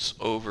the once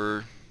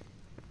over,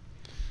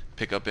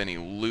 pick up any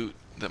loot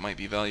that might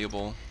be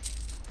valuable,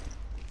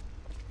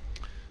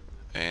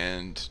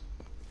 and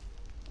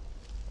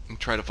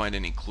try to find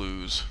any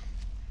clues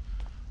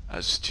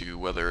as to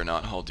whether or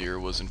not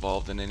Halldir was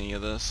involved in any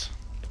of this,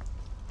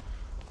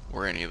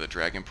 or any of the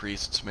dragon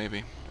priests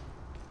maybe.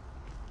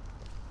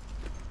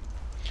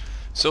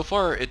 So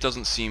far, it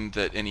doesn't seem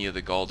that any of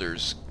the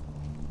Gauldurs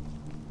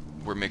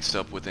were mixed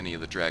up with any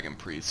of the dragon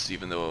priests,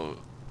 even though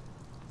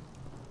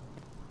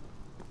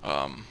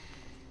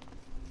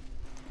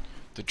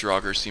the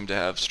Draugr seem to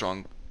have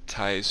strong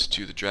ties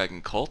to the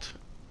dragon cult,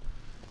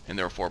 and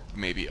therefore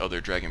maybe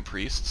other dragon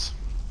priests.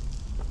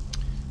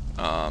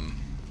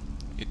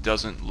 It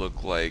doesn't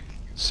look like,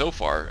 so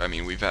far, I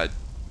mean, we've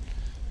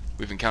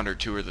encountered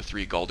 2 of the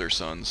 3 Gauldur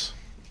sons,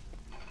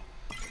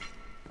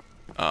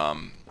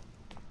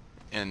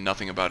 and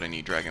nothing about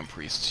any dragon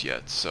priests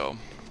yet, so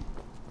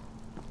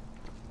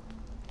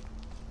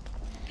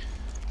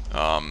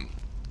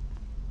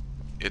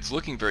it's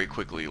looking very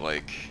quickly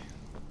like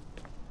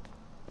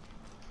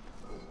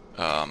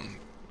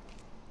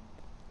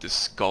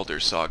this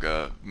Gauldur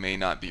saga may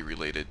not be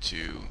related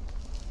to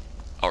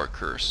our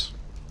curse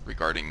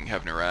regarding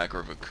Hevnerak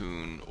or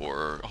Vakun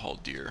or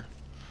Halldir.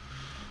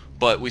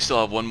 But we still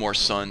have one more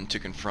son to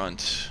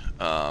confront.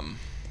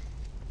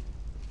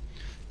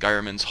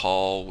 Gyreman's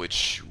Hall,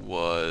 which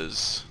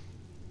was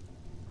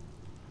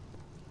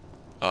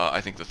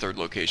I think the 3rd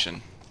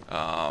location.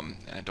 And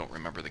I don't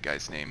remember the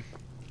guy's name.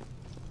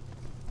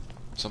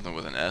 Something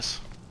with an S.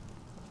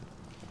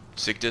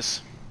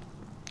 Sigdis.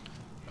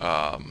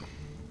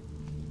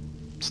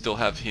 Still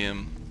have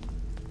him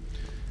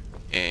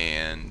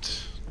and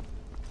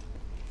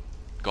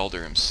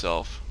Gauldur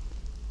himself.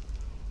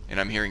 And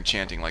I'm hearing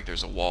chanting like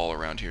there's a wall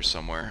around here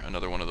somewhere.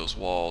 Another one of those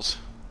walls.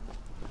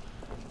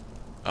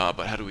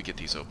 But how do we get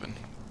these open?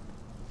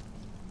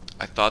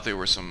 I thought there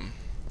were some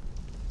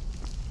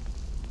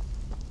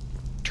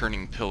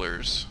turning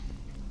pillars.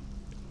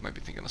 Might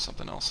be thinking of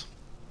something else.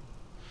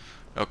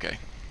 Okay.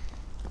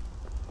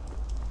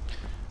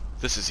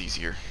 This is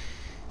easier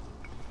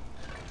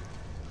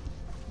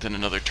than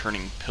another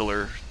turning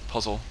pillar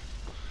puzzle.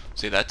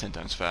 Say that 10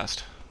 times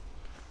fast.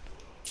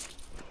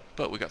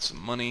 But we got some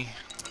money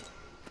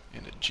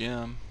and a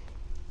gem.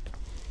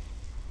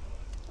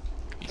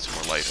 Need some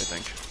more light, I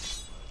think.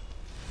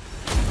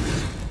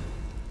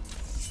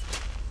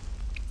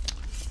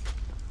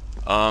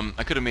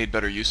 I could have made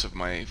better use of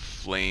my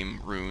flame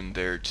rune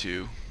there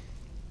too.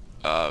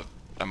 I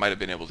might have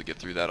been able to get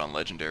through that on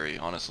legendary,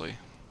 honestly.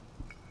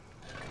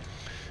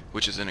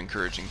 Which is an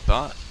encouraging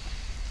thought.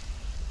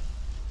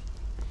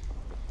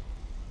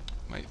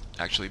 Might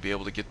actually be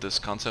able to get this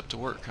concept to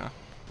work, huh?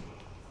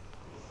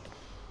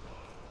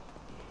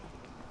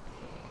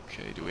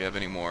 Okay, do we have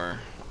any more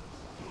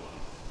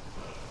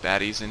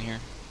baddies in here?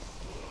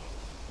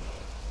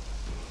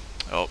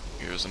 Oh,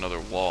 here's another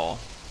wall.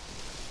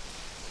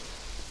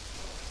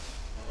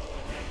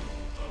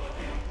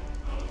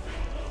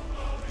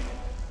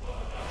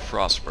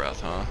 Frost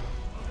breath, huh?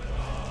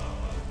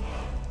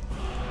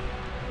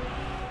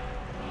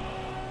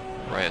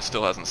 Raya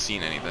still hasn't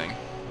seen anything.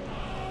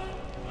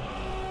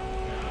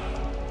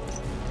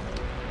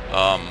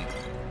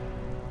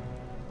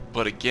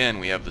 But again,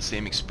 we have the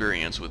same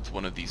experience with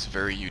one of these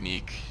very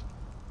unique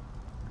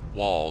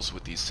walls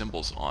with these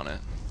symbols on it.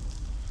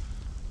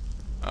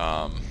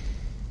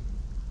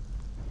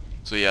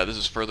 So yeah, this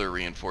is further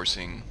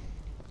reinforcing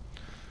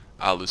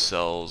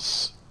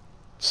Alusell's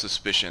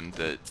suspicion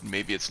that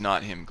maybe it's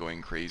not him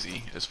going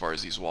crazy as far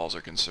as these walls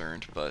are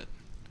concerned, but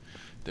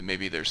that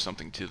maybe there's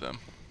something to them.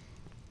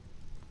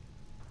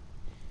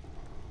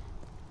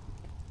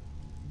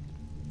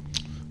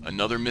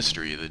 Another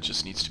mystery that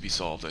just needs to be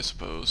solved, I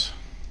suppose.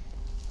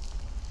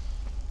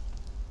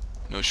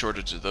 No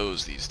shortage of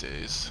those these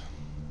days.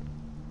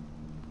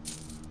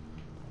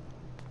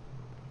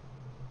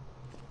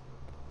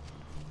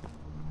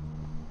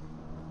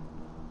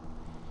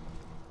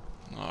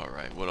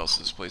 Alright, what else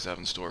does this place have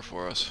in store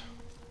for us?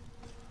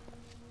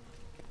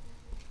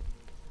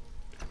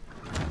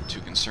 Too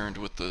concerned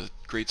with the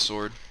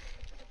greatsword.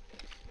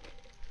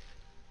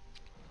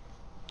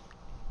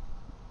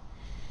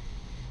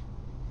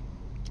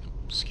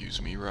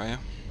 Excuse me, Raya.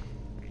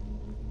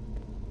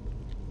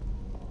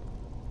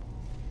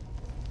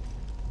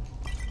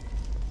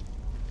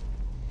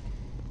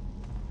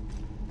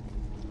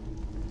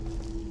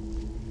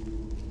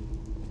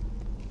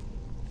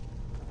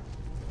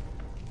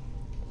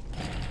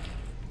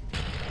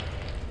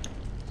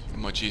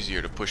 Much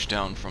easier to push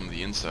down from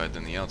the inside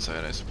than the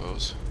outside, I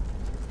suppose.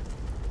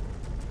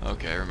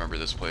 Okay, I remember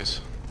this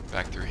place.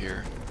 Back through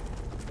here.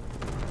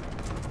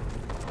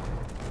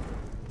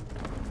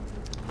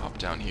 Hop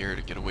down here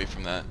to get away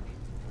from that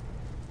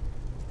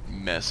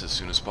mess as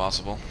soon as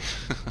possible.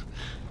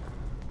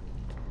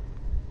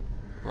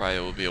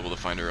 Raya will be able to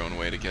find her own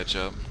way to catch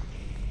up.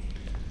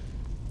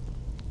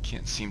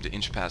 Can't seem to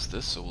inch past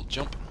this, so we'll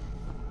jump.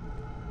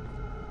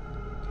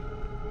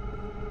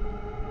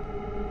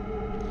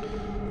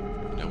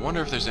 I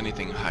wonder if there's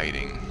anything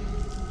hiding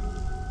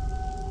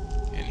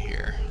in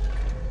here.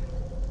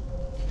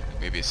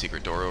 Maybe a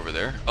secret door over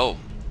there? Oh!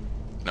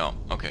 No,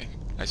 okay.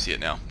 I see it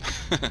now.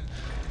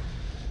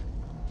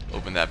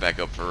 Open that back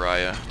up for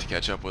Raya to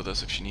catch up with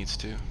us if she needs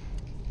to.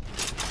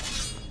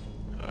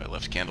 I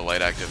left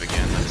candlelight active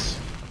again. That's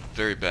a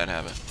very bad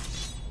habit.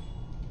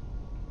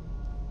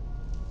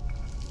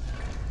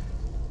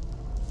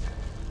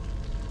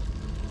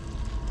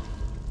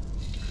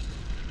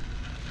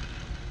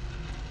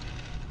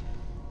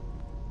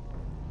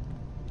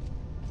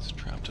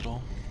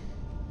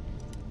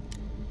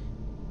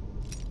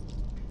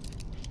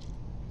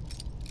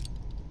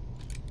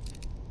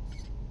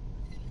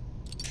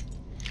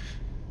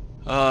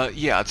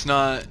 Yeah, it's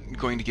not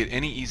going to get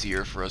any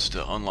easier for us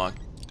to unlock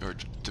or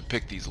to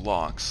pick these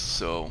locks,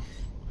 so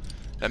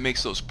that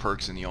makes those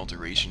perks in the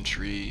alteration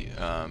tree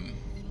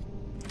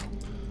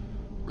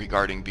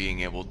regarding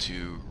being able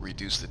to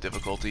reduce the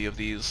difficulty of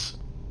these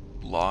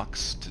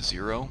locks to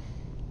 0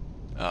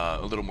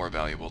 a little more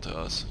valuable to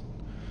us.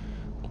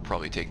 We'll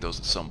probably take those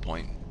at some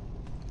point.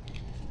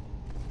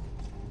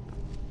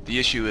 The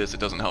issue is it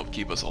doesn't help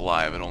keep us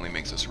alive, it only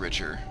makes us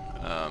richer.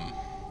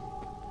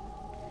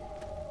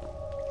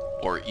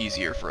 Or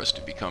easier for us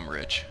to become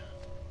rich.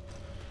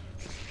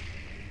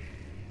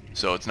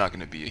 So it's not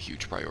going to be a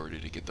huge priority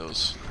to get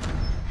those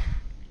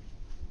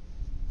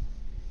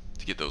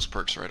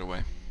perks right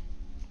away.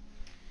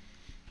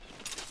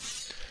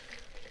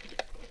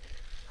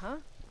 Huh?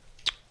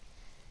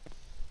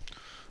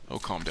 Oh,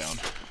 calm down.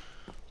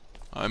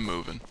 I'm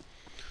moving.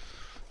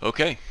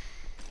 Okay.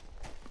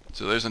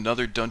 So there's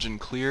another dungeon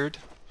cleared.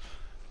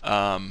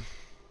 Some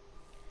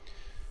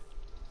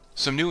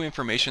new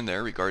information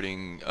there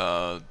regarding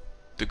the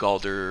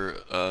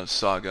Gauldur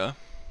saga.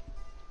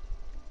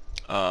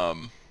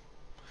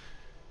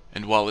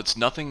 And while it's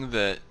nothing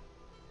that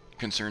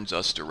concerns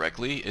us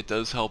directly, it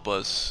does help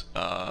us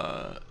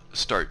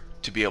start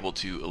to be able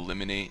to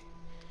eliminate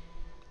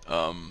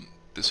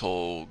this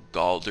whole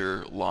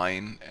Gauldur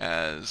line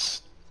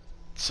as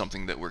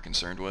something that we're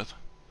concerned with.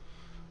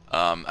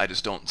 I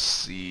just don't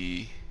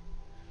see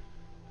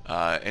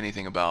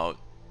anything about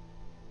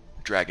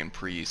dragon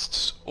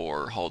priests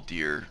or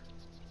Halldir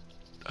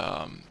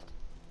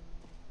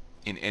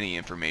in any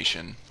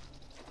information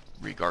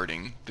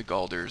regarding the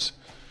Gauldurs.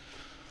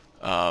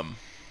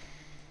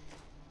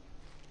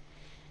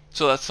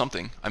 So that's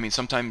something. I mean,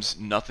 sometimes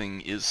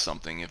nothing is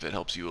something if it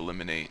helps you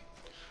eliminate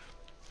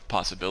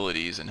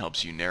possibilities and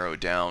helps you narrow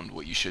down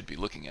what you should be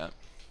looking at.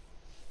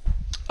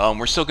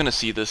 We're still going to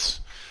see this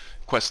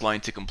quest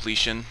line to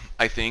completion,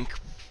 I think.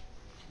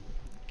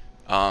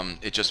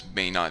 It just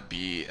may not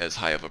be as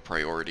high of a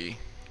priority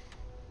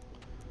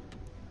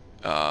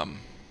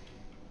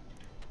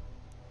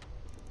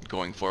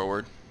going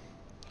forward.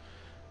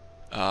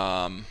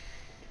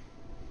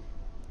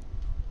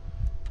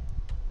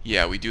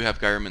 Yeah, we do have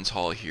Gyreman's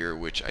Hall here,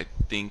 which I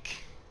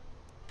think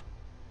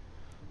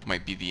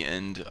might be the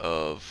end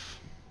of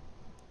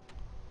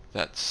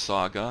that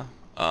saga.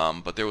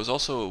 But there was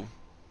also,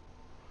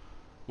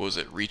 what was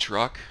it, Reach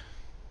Rock?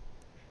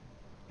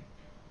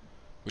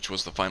 Which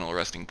was the final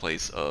resting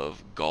place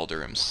of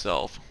Gauldur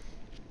himself,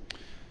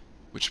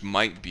 which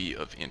might be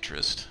of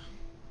interest.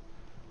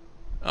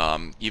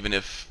 Even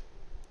if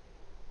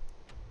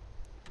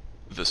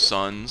the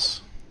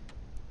sons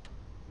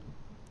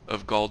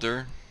of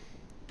Gauldur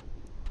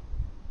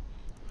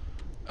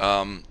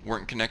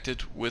weren't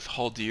connected with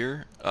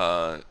Halldir,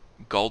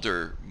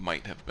 Gauldur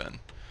might have been,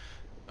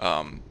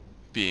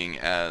 being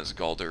as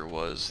Gauldur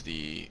was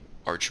the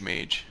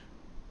Archmage,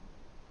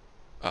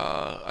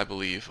 I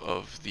believe,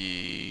 of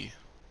the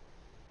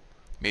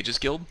Mages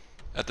Guild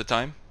at the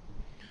time.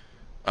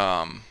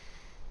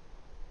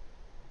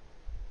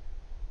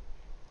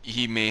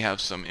 He may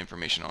have some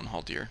information on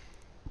Halldir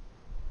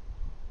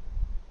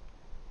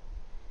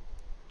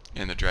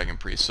and the Dragon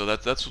Priest, so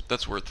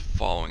that's worth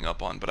following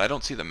up on, but I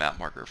don't see the map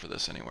marker for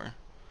this anywhere.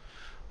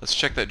 Let's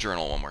check that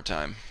journal one more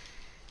time.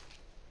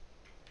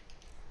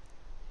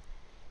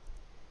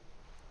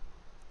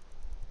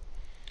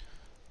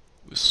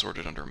 It was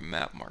sorted under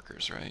map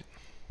markers, right?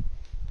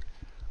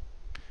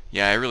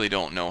 Yeah, I really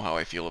don't know how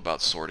I feel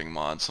about sorting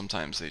mods.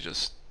 Sometimes they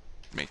just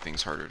make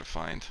things harder to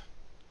find.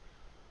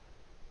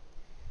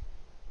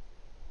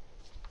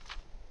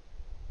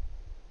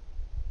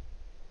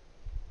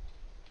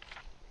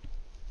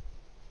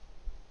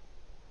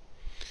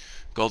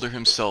 Gauldur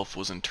himself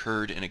was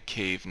interred in a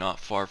cave not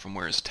far from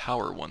where his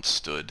tower once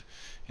stood,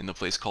 in the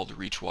place called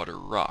Reachwater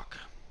Rock.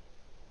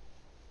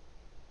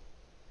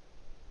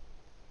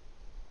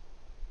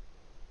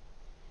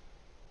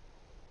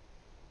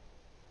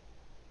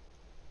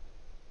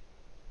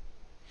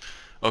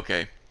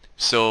 Okay,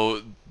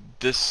 so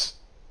this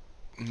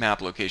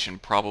map location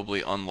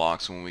probably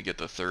unlocks when we get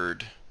the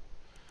third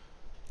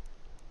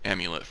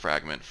amulet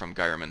fragment from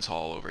Gyreman's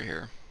Hall over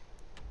here,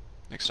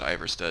 next to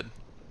Iverstead,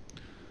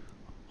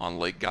 on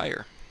Lake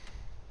Gyre.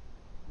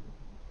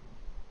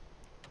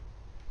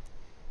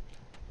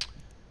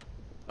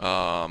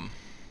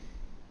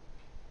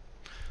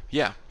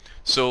 Yeah,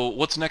 so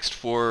what's next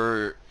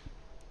for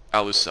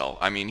Alusell?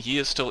 I mean, he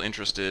is still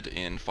interested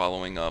in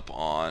following up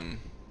on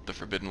the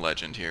Forbidden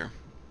Legend here.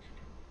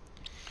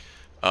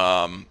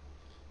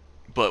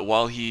 But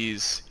while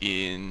he's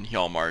in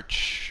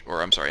Hjalmarch,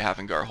 or I'm sorry,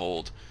 Havengar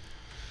Hold,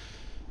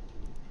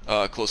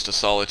 close to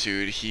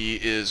Solitude, he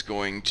is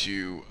going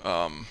to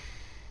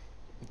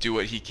do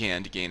what he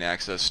can to gain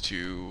access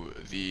to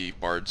the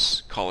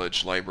Bard's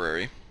College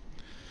library.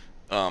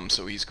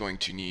 So he's going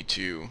to need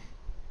to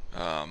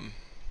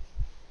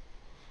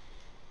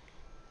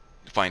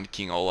find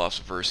King Olaf's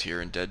verse here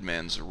in Dead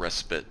Man's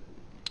Respite.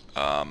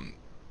 And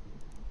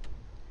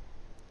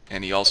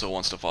he also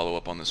wants to follow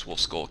up on this Wolf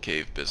Skull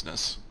Cave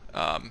business.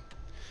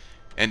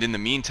 And in the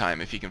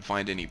meantime, if he can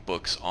find any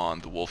books on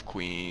the Wolf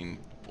Queen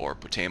or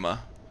Potema,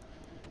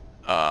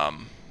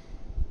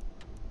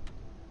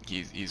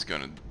 he's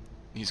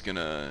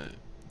gonna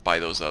buy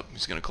those up.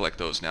 He's gonna collect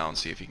those now and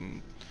see if he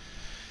can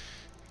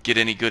get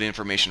any good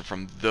information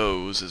from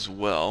those as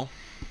well.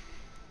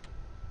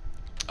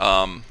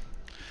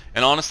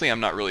 And honestly, I'm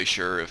not really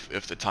sure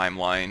if the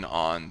timeline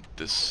on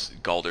this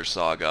Gauldur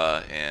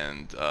saga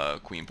and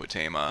Queen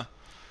Potema,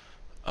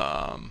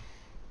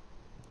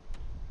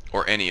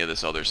 or any of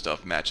this other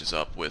stuff matches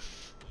up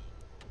with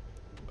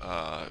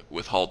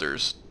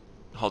Halldir's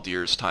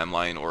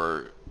timeline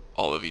or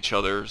all of each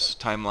other's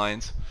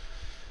timelines.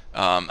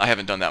 I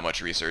haven't done that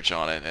much research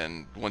on it,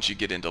 and once you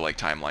get into like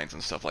timelines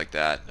and stuff like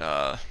that,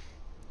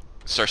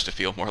 it starts to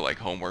feel more like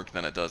homework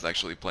than it does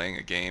actually playing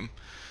a game.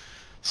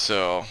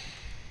 So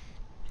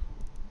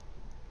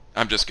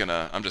I'm just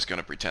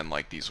gonna pretend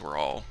like these were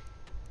all,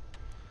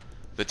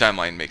 the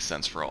timeline makes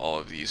sense for all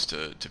of these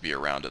to be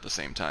around at the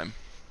same time.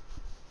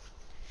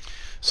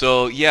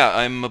 So yeah,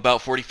 I'm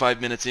about 45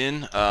 minutes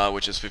in,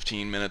 which is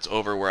 15 minutes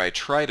over where I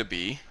try to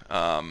be.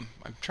 I'm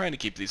trying to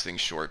keep these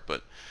things short,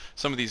 but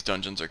some of these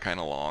dungeons are kind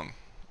of long,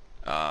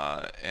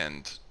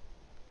 and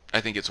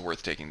I think it's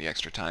worth taking the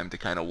extra time to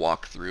kind of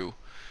walk through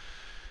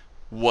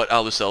what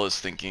Alusell is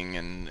thinking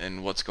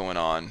and what's going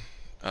on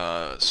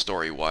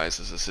story-wise,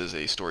 as this is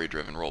a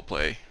story-driven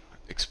roleplay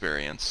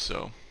experience.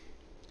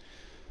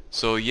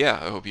 So yeah,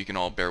 I hope you can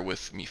all bear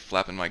with me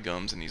flapping my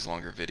gums in these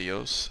longer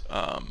videos,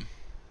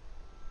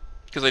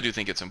 because I do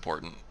think it's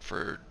important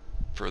for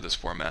this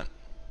format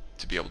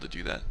to be able to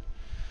do that.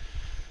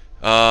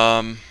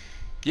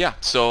 Yeah,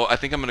 so I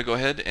think I'm going to go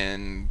ahead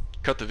and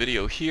cut the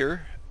video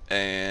here,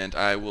 and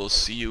I will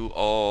see you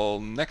all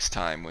next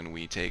time when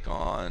we take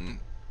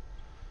on,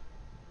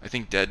 I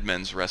think Dead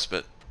Men's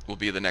Respite will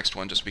be the next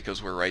one, just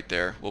because we're right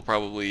there. We'll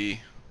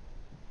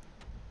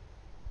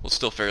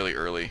still fairly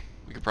early.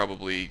 We could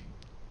probably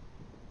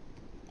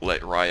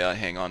let Raya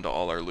hang on to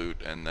all our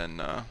loot and then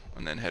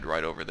head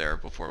right over there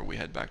before we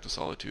head back to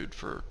Solitude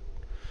for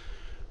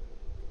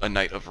a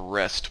night of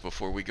rest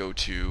before we go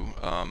to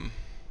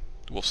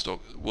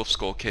Wolf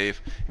Skull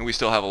Cave. And we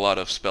still have a lot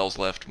of spells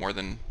left, more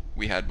than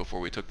we had before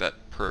we took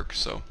that perk,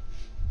 so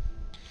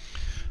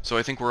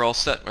I think we're all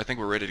set. I think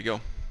we're ready to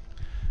go.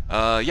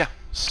 Yeah,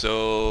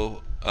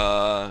 so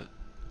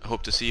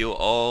hope to see you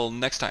all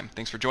next time.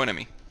 Thanks for joining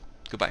me.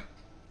 Goodbye.